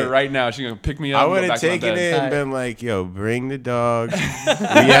gonna call taken Heather it. right now. She's gonna pick me up. I and would go have back to my taken bed. it and Tight. been like, "Yo, bring the dogs. We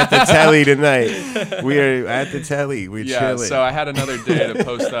at the telly tonight. We are at the telly. We're Yeah, chilling." so I had another day to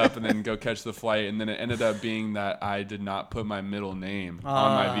post up and then go catch the flight, and then it ended up being that I did not put my middle name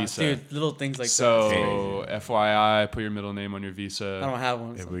on my visa. Dude, little things like So FYI, put your middle name on your that. I visa. don't have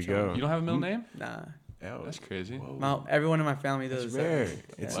one. There so we I'm trying- go. You don't have a middle name? Nah. Oh, That's crazy. Everyone in my family does. it's so- rare.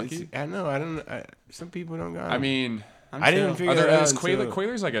 Yeah. It's I know. I don't. Some people don't got. I it. mean, I'm I didn't chill. figure are there it out is Quailer? until-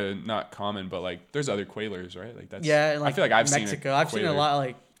 Quailer's like a not common, but like there's other Quailers, right? Like that's Yeah, like I feel like I've Mexico. seen I've seen a Quailer. lot of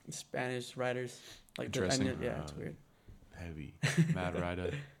like Spanish writers. Like Interesting. yeah, it's weird. heavy. Mad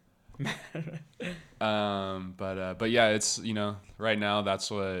Rider. But yeah, it's right now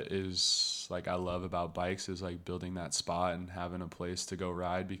that's what is like I love about bikes is like building that spot and having a place to go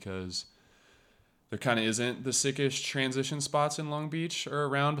ride because there kind of isn't the sickest transition spots in Long Beach or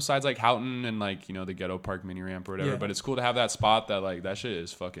around besides like Houghton and like the Ghetto Park mini ramp or whatever. Yeah. But it's cool to have that spot that like that shit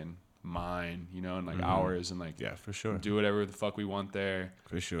is fucking mine, and like ours and like Yeah, for sure. do whatever the fuck we want there.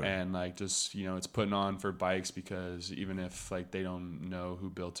 For sure. And like just it's putting on for bikes because even if like they don't know who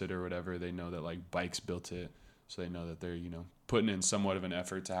built it or whatever, they know that like bikes built it, so they know that they're putting in somewhat of an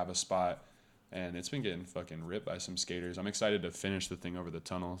effort to have a spot. And it's been getting fucking ripped by some skaters. I'm excited to finish the thing over the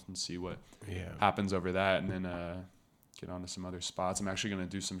tunnel and see what Yeah. happens over that, and then get on to some other spots. I'm actually gonna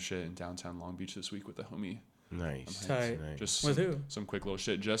do some shit in downtown Long Beach this week with the homie. Nice. Tight. Nice. Just With who? some quick little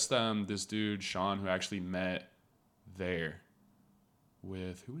shit. Just this dude Sean who actually met there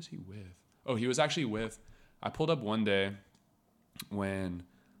with who was he with? Oh, he was actually with. I pulled up one day when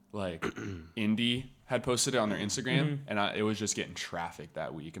like Indy had posted it on their Instagram, and it was just getting traffic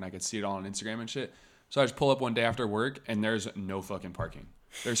that week, and I could see it all on Instagram and shit. So I just pull up one day after work, and there's no fucking parking.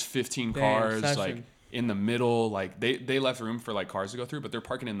 There's 15 Damn, cars, session. like in the middle. Like they left room for like cars to go through, but they're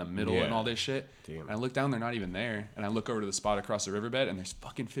parking in the middle and Yeah. all this shit. Damn. And I look down, they're not even there. And I look over to the spot across the riverbed, and there's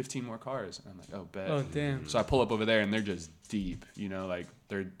fucking 15 more cars. And I'm like, oh, bet. Oh damn. So I pull up over there, and they're just deep. You know, like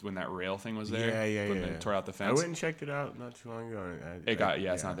they're when that rail thing was there. Yeah. When they tore out the I fence. went and checked it out not too long ago.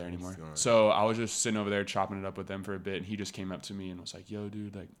 It's not there anymore. So I was just sitting over there chopping it up with them for a bit, and he just came up to me and was like, "Yo,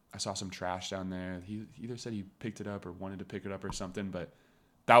 dude, like I saw some trash down there." He either said he picked it up or wanted to pick it up or something, but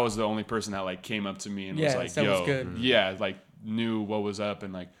that was the only person that like came up to me and was Yeah, like, that was "Yo, good. yeah," like knew what was up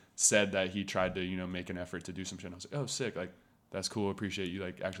and like said that he tried to make an effort to do some shit. And I was like, "Oh, sick! Like that's cool. Appreciate you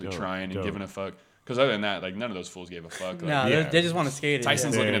like actually trying and giving a fuck." Because other than that, like none of those fools gave a fuck. Like, No, yeah. they just want to skate it.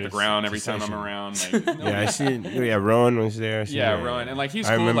 Tyson's yeah. looking at the There's ground every time I'm concession. around. Like, Yeah, I see. Yeah, Rowan was there. I see that. Rowan, and like he's I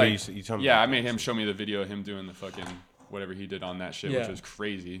cool. remember Like, you told me. yeah, I about made that. him show me the video of him doing the fucking whatever he did on that shit, Yeah. which was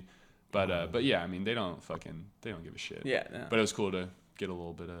crazy. But yeah, I mean they don't give a shit. Yeah, no. But it was cool to get a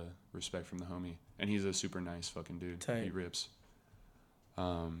little bit of respect from the homie, and he's a super nice fucking dude. Tight. He rips.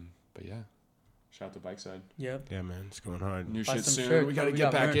 But yeah, shout out to Bikeside. Yep. Yeah, man, it's going hard. New Buy shit some soon. shirts, We gotta we get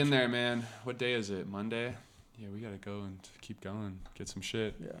got back merch. in there, man. What day is it? Monday. Yeah, we gotta go and keep going. Get some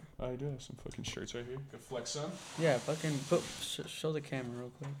shit. Yeah. Oh, I do have some fucking shirts right here. Go flex some. Yeah. Fucking show the camera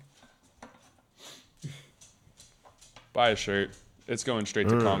real quick. Buy a shirt. It's going straight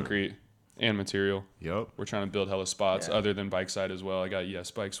to concrete and material. Yup. We're trying to build hella spots Yeah. other than Bikeside as well. I got Yes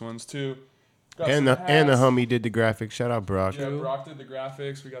Bikes ones too. Got And some the hats. homie did the graphics. Shout out Brock. Yeah, Brock did the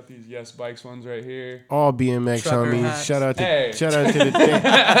graphics. We got these Yes Bikes ones right here. All BMX Trucker homies. hats. Shout out to Hey. shout out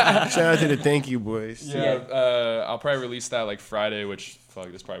to the thank you boys. Yeah, I'll probably release that like Friday, which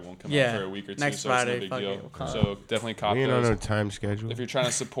fuck, this probably won't come Yeah, out for a week or two, next so Friday, it's no fuck big it, deal. we'll call So definitely cop We ain't on those. no time schedule. If you're trying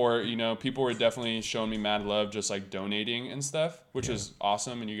to support, people were definitely showing me mad love, just like donating and stuff, which is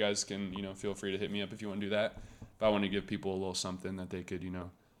awesome. And you guys can, feel free to hit me up if you want to do that. But I want to give people a little something that they could,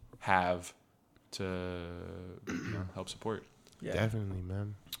 have to, help support. Yeah. Definitely,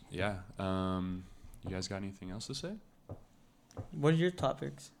 man. Yeah. You guys got anything else to say? What are your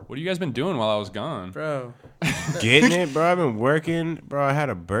topics, What have you guys been doing while I was gone? bro? Getting it, bro. I've been working, bro. I had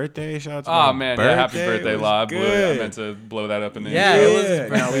a birthday. Shout out to Oh my man, birthday. yeah, happy birthday, It was Lob. I good. meant to blow that up in the Yeah, intro. it was his No, we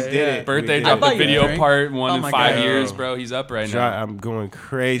birthday, did yeah. it. Birthday We did dropped it. bought the you a video drink. part 1 Oh in my 5 God. years, bro. He's up right now. I'm going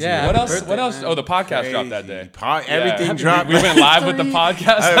crazy. Yeah, What happy else? birthday, What else? man. Oh, the podcast dropped that Crazy. day. Everything Yeah. dropped. We went live with the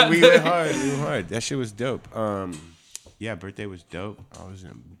podcast. that We day. went hard. We went hard. That shit was dope. Yeah, birthday was dope. I was in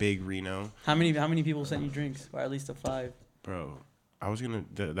a big Reno, How many people sent you drinks, or at least a 5? bro. I was gonna.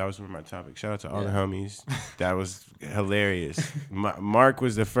 That was one of my topics. Shout out to all the Yeah. homies. That was hilarious. Mark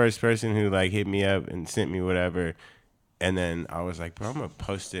was the first person who like hit me up and sent me whatever, and then I was like, bro, I'm gonna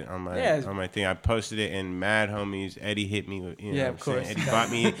post it on my thing. I posted it, and mad homies. Eddie hit me with, Yeah, of what I'm course. saying? Eddie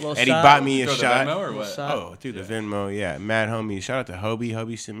bought me. Little Eddie shot. bought me a Go to shot. Venmo or what? Oh, through the Venmo, yeah. Mad homies. Shout out to Hobie.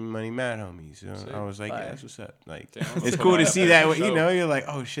 Hobie sent me money. Mad homies. Sick. I was like, Fire. yeah, that's what's up. Like, Damn, it's that's cool to fire. see that. For You sure. know, you're like,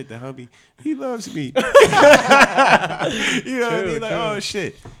 oh shit, the Hobie, he loves me. You know what I True, mean? Like, true. oh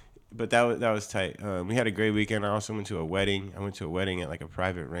shit. But that was tight. We had a great weekend. I also went to a wedding. I went to a wedding at like a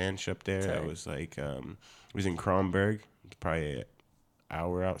private ranch up there. That Tight. was like, it was in Kronberg. It's probably an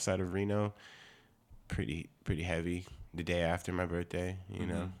hour outside of Reno. Pretty heavy. The day after my birthday, you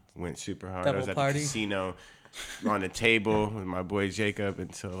know, went super hard. I Double was at party. the casino on the table with my boy Jacob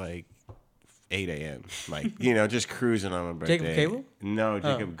until like 8 a.m. Like, just cruising on my birthday. Jacob Cable? No,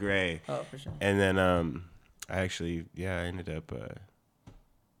 Jacob Gray. Oh, for sure. And then I ended up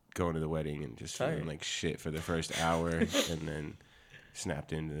going to the wedding and just feeling Tight. like shit for the first hour, and then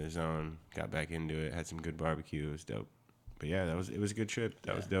snapped into the zone, got back into it, had some good barbecue. It was dope. But yeah, it was a good trip.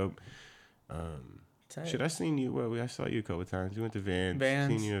 That was dope. Tight. Shit, I seen you. I saw you a couple times. We went to Vans.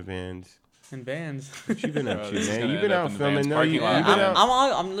 Vans. Seen you at Vans. In bands. What you been up Bro, to, this is man? gonna You've been end up out in the filming. Vans No, parking you lot, been man.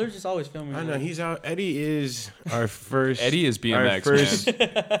 out. I'm literally just always filming. I know he's out. Eddie is our first. Eddie is BMX, our first,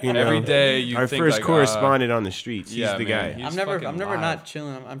 man. Every day you our think first like, correspondent on the streets. He's yeah, the man, guy. he's I'm never fucking not live.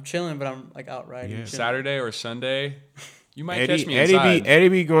 chilling. I'm chilling, but I'm like out riding. Yeah. chilling. Saturday or Sunday, you might catch me Eddie inside. Eddie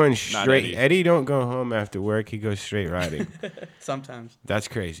be going straight. Eddie. Eddie don't go home after work. He goes straight riding. Sometimes. That's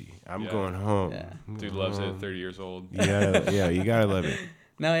crazy. I'm Yeah. going home. Yeah. I'm Dude going loves it. home. 30 years old. You gotta love it.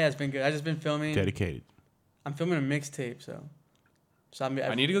 No, yeah, it's been good. I just been filming. Dedicated. I'm filming a mixtape, so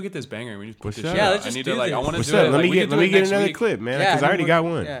I need to go get this banger. We just put What's this up? shit Yeah, out. let's I just need do to like. I this. want to What's do up? it. Let Like, me we get could do let me it get next another week. clip, man, Yeah, because I already need got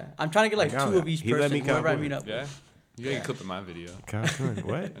more- one. Yeah, I'm trying to get like I got 2 of it. each He let person. me cut Whoever I one. meet up Yeah, with. you gotta clip in my video.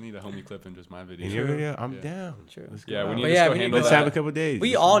 What? I need a homie clip in just my video. In your video? I'm Yeah. down. True. Let's go Yeah, we out. need But to yeah, go we need handle to Let's go that. have a couple days.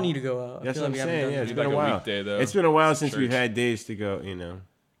 We all need to go out. I That's feel what like I'm we haven't saying. done Yeah, that. it's Need been like a a while. weekday, though. It's been a while since Church. we've had days to go.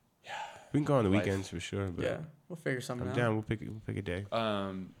 We can go on the Life. weekends for sure. But Yeah, we'll figure something I'm out. down. We'll pick a day.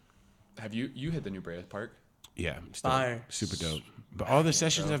 Have you hit the new Brea Park? Yeah, it's dope. Fire. Super dope. But all the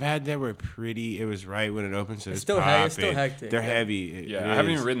sessions I've had there were pretty. It was right when it opened, so It's it's still popping. it's still hectic. They're Yeah. heavy. I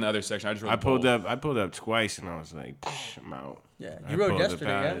haven't even ridden the other section. I just rode I pulled up twice, and I was like, I'm out. Yeah, I you rode pulled up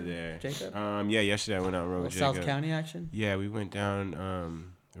yesterday, out yeah? of there. Jacob? Yeah, yesterday I went out and rode with South Jacob. County action? Yeah, we went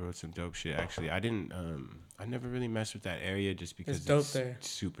down. Rode some dope shit. Actually, I didn't. I never really messed with that area just because It's dope there.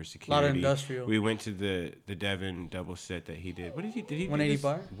 super A security. lot of industrial. We went to the Devin double set that he did. What did he? Did he? 180 do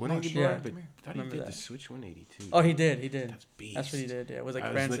bar? 180 Yeah. bar. But I thought he Remember did the that. Switch 180 too. Oh, he did. That's beast. That's what he did. Yeah, it was like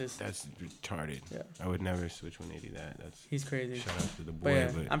I was Francis. that's retarded. Yeah. I would never switch 180 that. That's He's crazy. shout out to the But boy.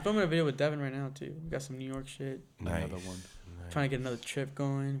 yeah, But I'm filming a video with Devin right now too. We got some New York shit. nice. Another one. Nice. Trying to get another trip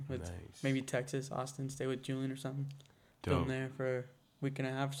going with Nice. maybe Texas, Austin. Stay with Julian or something. Dope. Film there for a week and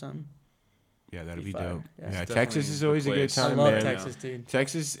a half or something. Yeah, that'd Be be fire. dope. Yeah. Yeah, It's Texas definitely is always a the good place. I time, love man. Texas, dude.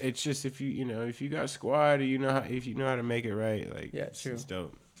 Texas, it's just if you got squad, or if you know how to make it right, like Yeah, it's, true. it's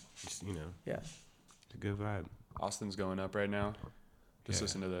dope. It's, Yeah. it's a good vibe. Austin's going up right now. Just Yeah.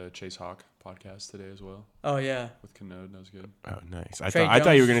 listened to the Chase Hawk podcast today as well Oh yeah. with Canode. That was good. Oh, nice. Trey I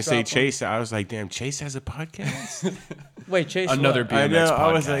thought you were gonna Jones say dropped one. Chase. I was like, damn, Chase has a podcast. Wait, Chase. Another what? BMX I know.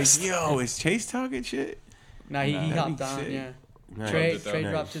 I was podcast. like, yo, is Chase talking shit? Nah, he Nah. hopped That'd on. be Yeah. Nice. Trey Loved it, though. Trey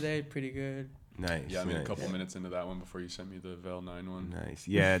Nice. dropped today. Pretty good. Nice. Yeah, I mean, nice. a couple minutes into that one before you sent me the Vel 9 one. Nice.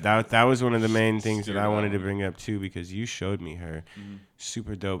 Yeah, that was one of the main things that Steered I wanted to that one. bring up too, because you showed me her. Mhm.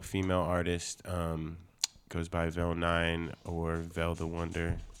 Super dope female artist. Goes by Vel 9 or Vel the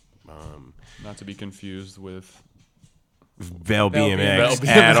Wonder. Not to be confused with. Vel Vel BMX, BMX.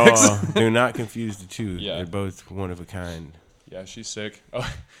 at all. Do not confuse the two. Yeah. They're both one of a kind. Yeah, she's sick. Oh,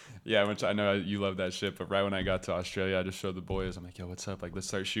 yeah, which I know you love that shit. But right when I got to Australia, I just showed the boys. I'm like, yo, what's up? Like, let's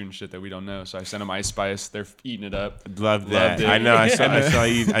start shooting shit that we don't know. So I sent them Ice Spice. They're eating it up. Love that. Loved it. I know.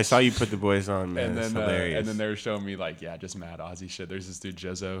 I saw you put the boys on, man. And It's then, hilarious. and then they were showing me like, yeah, just mad Aussie shit. There's this dude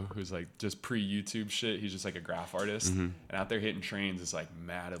Jezzo who's like just pre-YouTube shit. He's just like a graph artist, Mm-hmm. and out there hitting trains is like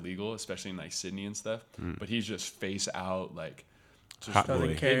mad illegal, especially in like Sydney and stuff. But he's just face out like just Hot Doesn't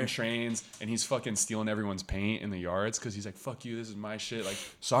boy. care. hitting trains, and he's fucking stealing everyone's paint in the yards because he's like, fuck you, this is my shit. Like,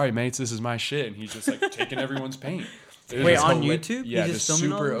 sorry mates, this is my shit, and he's just like taking everyone's paint. It was Wait, just on hila- YouTube? Yeah, He's just just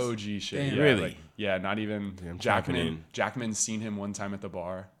filming all super this? OG shit. Damn. Yeah, Really? like, yeah, not even Damn, tapping Jackman. in. Jackman's seen him one time at the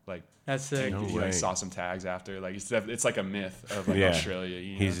bar. Like, That's sick. No he way. like saw some tags after. Like, it's like a myth of like Yeah. Australia,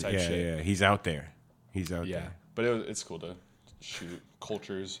 you know, He's type shit. yeah. He's out there. He's out Yeah, there. but it's cool to shoot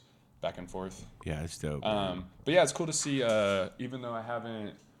cultures back and forth. Yeah, it's dope. But yeah, it's cool to see. Even though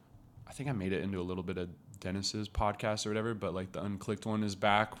I think I made it into a little bit of Dennis's podcast or whatever. But like the Unclicked one is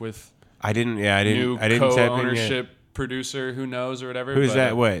back with I didn't new tap in yet. co-ownership producer. Who knows or whatever. Who's but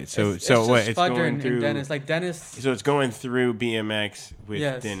that? What? So It's what? just It's Fudger going and through. Dennis. Like Dennis. So it's going through BMX with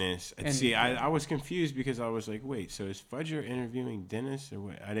Yes. Dennis. And- See, I was confused because I was like, wait, so is Fudger interviewing Dennis or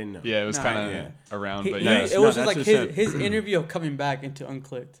what? I didn't know. Yeah, it was Nah, kind of yeah. around, He, but he- yeah, Nice. it No, was just that's like what's up. his interview of coming back into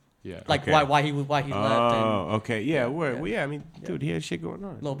Unclicked. yeah. Like Okay. why he left and Oh, okay. Yeah, word. Yeah. Well, yeah, I mean, dude, he had shit going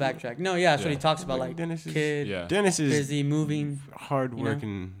on. little backtrack. No, yeah, that's what Yeah. he talks about. Like, Like Dennis is- kid, Yeah. Dennis is busy, moving.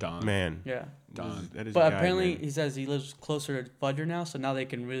 hard-working Don. man. Yeah. Don. That is a But guy, apparently man. he says he lives closer to Fudger now, so now they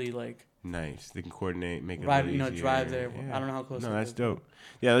can really like Nice. They can coordinate, make it Drive- a you know, little drive easier. there. I don't know how close No, it that's is. dope.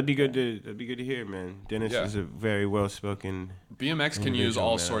 Yeah, that'd be good to hear, man. Dennis Yeah. is a very well-spoken. BMX can Individual, use all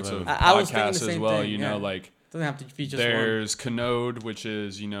man. I sorts love of it. I was thinking the podcasts as same well. thing, You know, yeah. like. doesn't have to be just one. There's Canode, which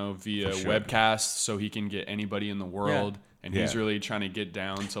is, you know, via For sure. webcast, so he can get anybody in the world. And he's Yeah. really trying to get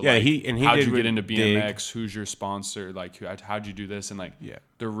down to Yeah, like, he how'd did you with get into Dig. BMX? Who's your sponsor? Like, how'd you do this? And like Yeah.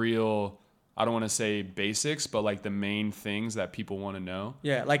 the real, I don't want to say basics, but like the main things that people want to know.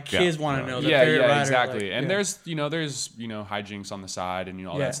 Yeah, like Yeah. kids want to know. Their Yeah, favorite yeah, rider, exactly. like, And yeah. there's hijinks on the side and, you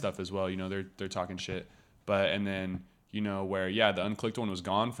know, all Yeah. that stuff as well. You know, they're talking shit. But, and then, you know, where, yeah, the Unclicked one was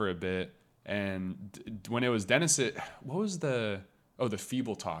gone for a bit. And when it was Dennis, what was the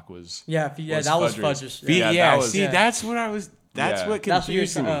Feeble Talk was. Yeah, was that was Fudger's. Fudger's. Yeah, Yeah, that was- see, yeah. that's what I was. That's Yeah. what That's what you're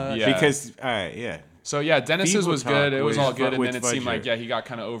confused me. saying, Yeah. Because, all right, yeah. So yeah, Dennis's Feeble was Talk good. It was all was good, and with then it seemed Fudger. like he got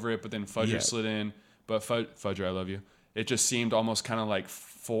kind of over it. But then Fudger Yeah. slid in. But Fudger, I love you. It just seemed almost kind of like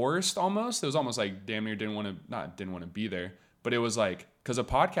forced. Almost, it was almost like damn near didn't want to be there. But it was like because a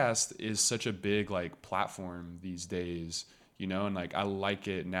podcast is such a big like platform these days, you know, and like I like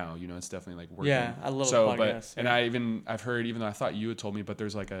it now. You know, it's definitely like working. Yeah, I love so, podcasts. But and I've heard even though I thought you had told me, but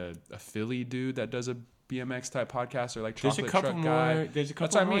there's like a Philly dude that does a BMX type podcast or like There's chocolate a couple truck more. guy. There's a couple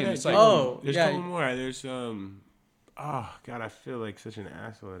That's what I more. mean. that- It's like there's yeah. a couple more. There's oh god, I feel like such an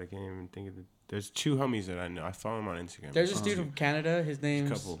asshole that I can't even think of the. There's two homies that I know. I follow him on Instagram. There's this dude from Canada. His name's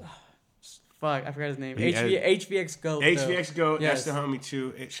couple. fuck. I forgot his name. He has- HVX Go. HVX Go. Yes. That's the homie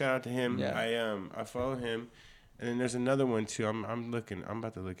too. Shout out to him. Yeah. I follow him. And then there's another one too. I'm about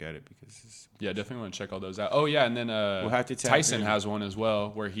to look at it because it's, Yeah, definitely want to check all those out. Oh yeah, and then we'll have to tap Tyson in. has one as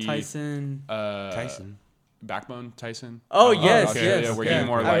well where he Tyson. Tyson. Backbone Tyson. Oh yes, Australia, yes. where yeah. he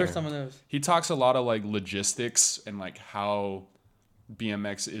more I like heard some of those. he talks a lot of like logistics and like how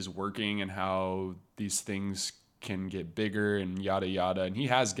BMX is working and how these things can get bigger and yada yada. And he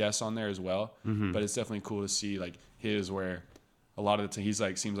has guests on there as well, but it's definitely cool to see like his where a lot of the time he's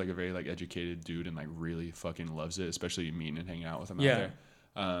like seems like a very like educated dude and like really fucking loves it, especially meeting and hanging out with him out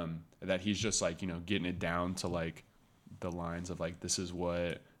there. That he's just like, you know, getting it down to like the lines of like this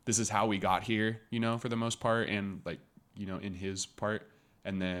is how we got here, you know, for the most part, and like, you know, in his part,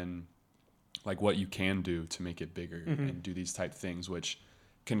 and then like what you can do to make it bigger and do these type things, which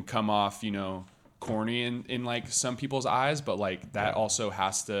can come off, you know, corny in like some people's eyes, but like that also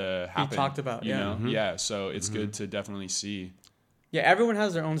has to happen. He talked about, you yeah. know, yeah. So it's good to definitely see. Yeah, everyone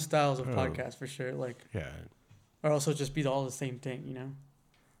has their own styles of podcast for sure. Like, Yeah. or also just be all the same thing, you know.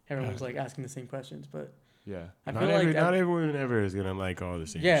 Everyone's like asking the same questions, but Yeah. I Not feel like not everyone ever is gonna like all the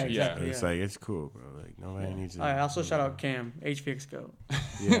same. Yeah, shit. exactly, It's yeah. like it's cool, bro. Like nobody needs to. I also shout out Cam HVX Go.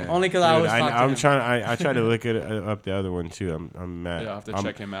 Yeah. Only 'cause I Dude, always talk to I'm him. trying. I tried to look up the other one too. I'm mad. Yeah, I'll have to I'm,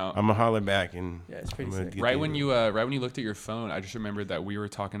 check him out. I'm gonna holler back and. Yeah, it's pretty I'm gonna sick. get Right the- when you looked at your phone, I just remembered that we were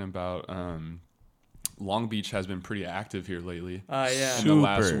talking about Long Beach has been pretty active here lately Yeah. in the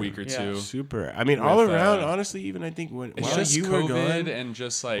last Super. week or Yeah. two. Super. I mean, With, all around. Honestly, even I think when It's while just you were COVID gone, and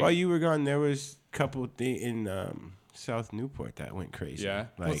just like while you were gone, there was a couple things in South Newport that went crazy. Yeah?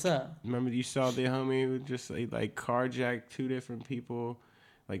 Like, What's that? Remember you saw the homie who just like carjacked two different people.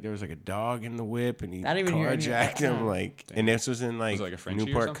 Like there was like a dog in the whip and he I didn't even hear any of that. carjacked him. Yeah. Like, and this was in like, it like a Frenchie or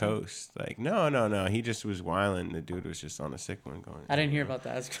Newport something? Coast. Like no. He just was wilding. The dude was just on a sick one going. I didn't hear about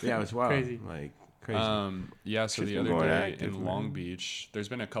that. That's Yeah, it was wild. crazy. Like crazy. Yeah, so Shit's the been other going day active, in Long man. Beach, there's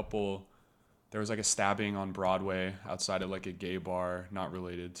been a couple. There was like a stabbing on Broadway outside of like a gay bar, not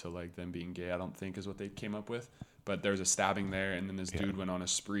related to like them being gay, I don't think is what they came up with. But there was a stabbing there, and then this dude went on a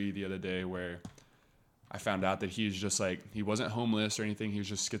spree the other day where I found out that he's just like, he wasn't homeless or anything, he was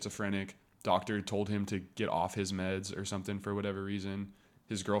just schizophrenic. Doctor told him to get off his meds or something for whatever reason.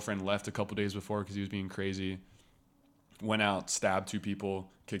 His girlfriend left a couple days before because he was being crazy. Went out, stabbed two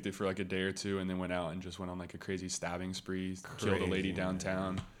people, kicked it for like a day or two, and then went out and just went on like a crazy stabbing spree. Killed a lady Crazy,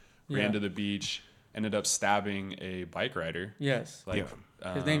 downtown, Yeah. ran to the beach, ended up stabbing a bike rider. Yes. Like,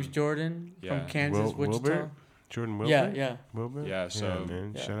 His name's Jordan yeah. from Kansas, Wichita. Wilbur? Jordan Wilbur? Yeah. Wilbur? Yeah, so-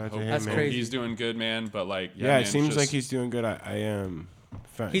 man. Yeah. Shout out to hope- him, That's man. crazy. He's doing good, man. But like, Yeah, man, it seems just- like he's doing good. I am.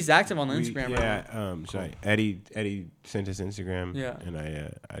 He's active on Instagram right Yeah, now. sorry. Eddie sent his Instagram. Yeah. And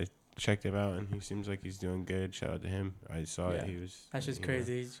I checked him out, and he seems like he's doing good. Shout out to him. I saw it. Yeah. He was. That's just you know,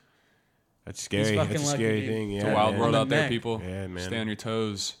 crazy. He's That's scary. fucking That's a lucky, scary dude. thing. Yeah, It's a wild man. world On the out there, neck. people. Yeah, man. Stay on your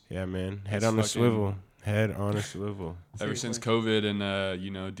toes. Yeah, man. Head It's on a fucking- swivel. Head on a swivel. Ever since COVID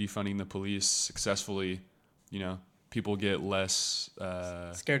and defunding the police successfully, people get less.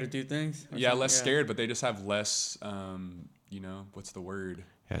 scared to do things. or Yeah, something? less scared, but they just have less. What's the word?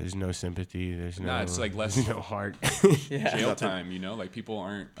 Yeah, there's no sympathy. There's no. Nah, it's like less- there's no heart. Yeah. Jail time. Like people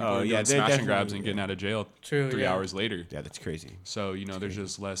aren't. People Oh, are yeah, doing they're smash and grabs definitely- and getting out of jail True. 3 yeah. hours later. Yeah, that's crazy. So there's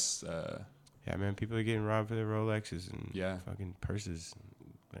just less. Yeah, man. People are getting robbed for their Rolexes and Yeah. fucking purses.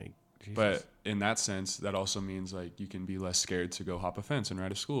 Like, Jesus. But in that sense, that also means like you can be less scared to go hop a fence and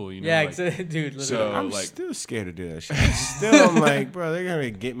ride a school. Yeah, like, exactly. Dude, literally. So- I'm like- still scared to do that shit. Still, I'm like, bro, they're gonna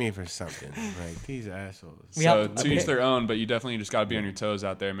get me for something. Like these assholes. We So have- to each okay. their own, but you definitely just got to be on your toes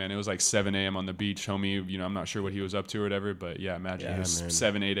out there, man. It was like 7 a.m. on the beach, homie. I'm not sure what he was up to or whatever, but yeah, imagine Yeah, it was man.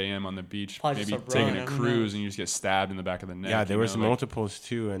 7, 8 a.m. on the beach, Probably maybe just a taking run, a who cruise, knows? and you just get stabbed in the back of the neck. Yeah, there was like- multiples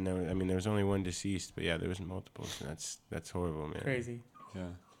too, and there was only one deceased, but yeah, there was multiples, and that's horrible, man. Crazy. Yeah,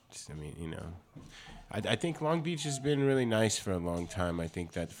 I think Long Beach has been really nice for a long time. I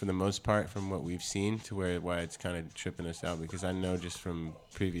think that for the most part, from what we've seen, to why it's kind of tripping us out, because I know just from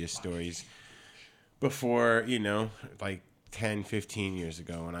previous stories before, like 10, 15 years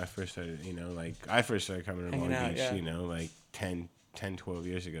ago when I first started, I first started coming to Hanging Long out, Beach, yeah. like 10, 12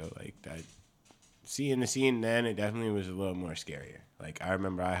 years ago, like that. Seeing the scene then, it definitely was a little more scarier. Like, I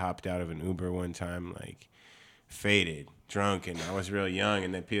remember I hopped out of an Uber one time, like, faded, drunk, and I was real young,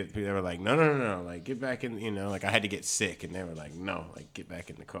 and then people were like, no, like, get back in, like, I had to get sick, and they were like, no, like, get back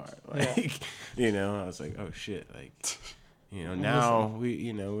in the car. Like, I was like, oh, shit, like, now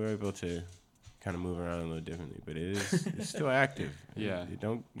we're able to kind of move around a little differently, but it's still active. Yeah.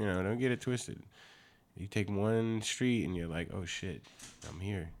 Don't get it twisted. You take one street, and you're like, oh, shit, I'm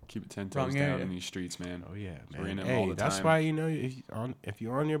here. keep it 10 Wrong toes down area. in these streets, man. Oh yeah, We're man. in it all Hey, the that's time. why if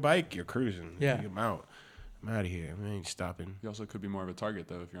you're on your bike, you're cruising. Yeah. You're out. I'm out of here. I ain't stopping. You also could be more of a target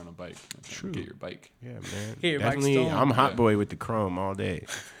though if you're on a bike. True. Get your bike. Yeah, man. Get your bike Definitely, stolen. I'm hot Yeah. boy with the chrome all day.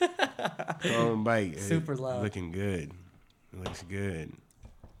 Chrome bike. Super loud. Looking good. Looks good.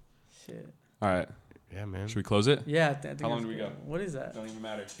 Shit. All right. Yeah, man. Should we close it? Yeah. I think How long that's do we good. go? What is that? Don't even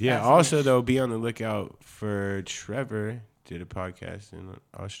matter. Yeah, Absolutely. also, though, be on the lookout for Trevor. Did a podcast in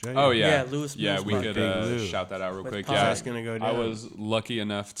Australia. Oh yeah. Yeah, Lewis Yeah, Mills we Park. could Big Lou. shout that out real With quick. Paul. Yeah, That's going to go down. I was lucky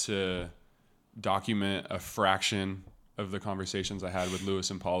enough to document a fraction of the conversations I had with Lewis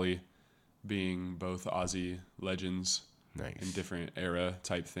and Paulie, being both Aussie legends nice. in different era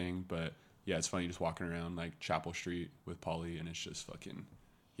type thing. But yeah, it's funny just walking around like Chapel Street with Paulie, and it's just fucking.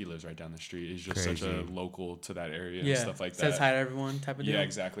 He lives right down the street. He's just such a Crazy. local to that area Yeah. and stuff like Says that. hi to everyone type of deal. Yeah,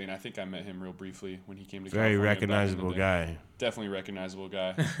 exactly. And I think I met him real briefly when he came to Very California back in the recognizable day. guy. Definitely recognizable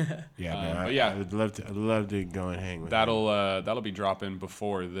guy. Yeah, man. but yeah. I would love to. I'd love to go and hang with That'll be dropping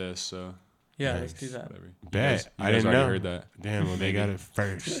before this, so Yeah, Nice. let's do that. whatever. You Bet. guys I didn't already know. heard that. him. Damn, well, they Maybe. got it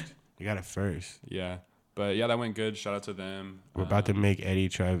first. They got it first. Yeah. But yeah, that went good. Shout out to them. We're about to make Eddie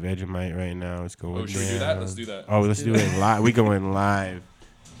try Vegemite right now. It's going Oh, should we do that? Let's do that. Oh, let's do do it live. We going live.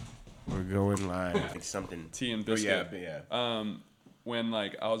 We're going live. Like something. Tea and Oh, biscuit. yeah. When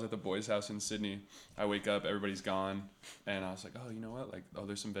like I was at the boys' house in Sydney, I wake up, everybody's gone, and I was like, oh, you know what? Like, oh,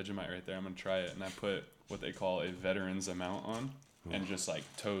 there's some Vegemite right there. I'm gonna try it, and I put what they call a veteran's amount on, and just like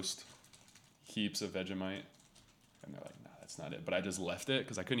toast heaps of Vegemite, and they're like, nah, that's not it. But I just left it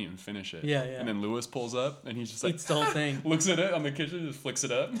because I couldn't even finish it. Yeah, yeah. And then Lewis pulls up, and he's just like, Eats the whole thing. looks at it on the kitchen, just flicks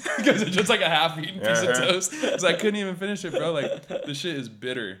it up because it's just like a half-eaten piece of Uh-huh. toast. Because I couldn't even finish it, bro. Like the shit is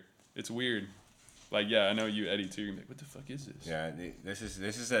bitter. It's weird. Like yeah, I know you, Eddie, too. You're like, what the fuck is this? Yeah, this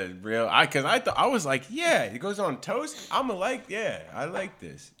is a real. Cause I was like, yeah, it goes on toast. I'm I like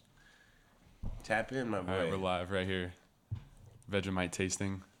this. Tap in, my All right, we're boy. live right here. Vegemite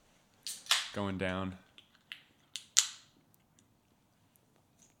tasting going down.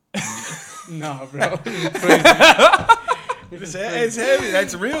 No, bro. It's heavy.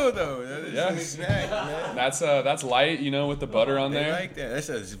 That's real though. That's Yeah. a snack, man. That's light, you know, with the butter on They there. like that. That's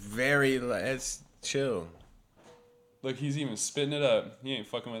that's chill. Look, he's even spitting it up. He ain't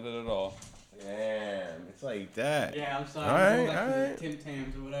fucking with it at all. Damn, it's like that. Yeah, I'm sorry. All I'm right, going back to all the right. Tim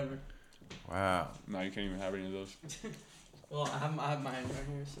Tams or whatever. Wow. No, you can't even have any of those. Well, I have mine right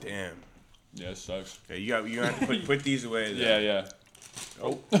here. So. Damn. Yeah, it sucks. Okay, you have to put these away. Though. Yeah, yeah.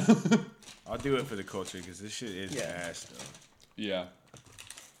 Oh. I'll do it for the culture because this shit is Yeah. ass though. Yeah.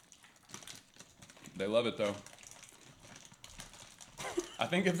 They love it though. I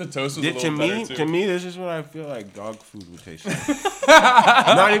think if the toast was a little better too. To me, this is what I feel like dog food would taste like.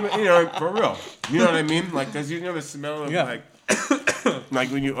 Not even, for real. You know what I mean? Like, cause you know the smell of Yeah. like, like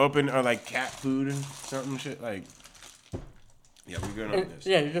when you open or like cat food or something shit. Like, yeah, we're good on this.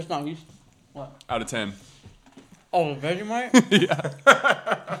 Yeah, you're just not used. What? Out of 10. Oh, Vegemite?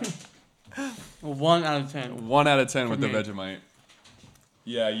 Yeah. 1 out of 10. 1 out of 10 with the me. Vegemite.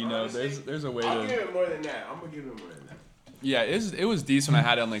 Yeah, you know, there's a way I'll to. give it more than that. I'm gonna give it more than that. Yeah, it was decent. I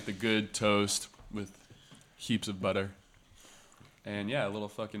had it on like the good toast with heaps of butter. And yeah, a little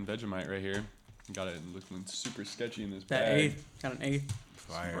fucking Vegemite right here. Got it looking super sketchy in this That bag. eighth. Got an eighth.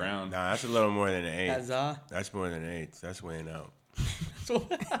 Fire. brown. Nah, that's a little more than an eight. That's That's more than an eight. That's weighing out.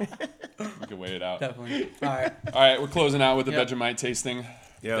 We can wait it out. Definitely. All right. All right, we're closing out with the Yep. Vegemite tasting.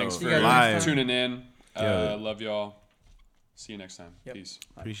 Yo, Thanks You for guys live. next time. tuning in. Yo. Love y'all. See you next time. Yep. Peace.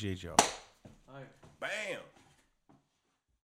 Appreciate y'all. All right. Bam.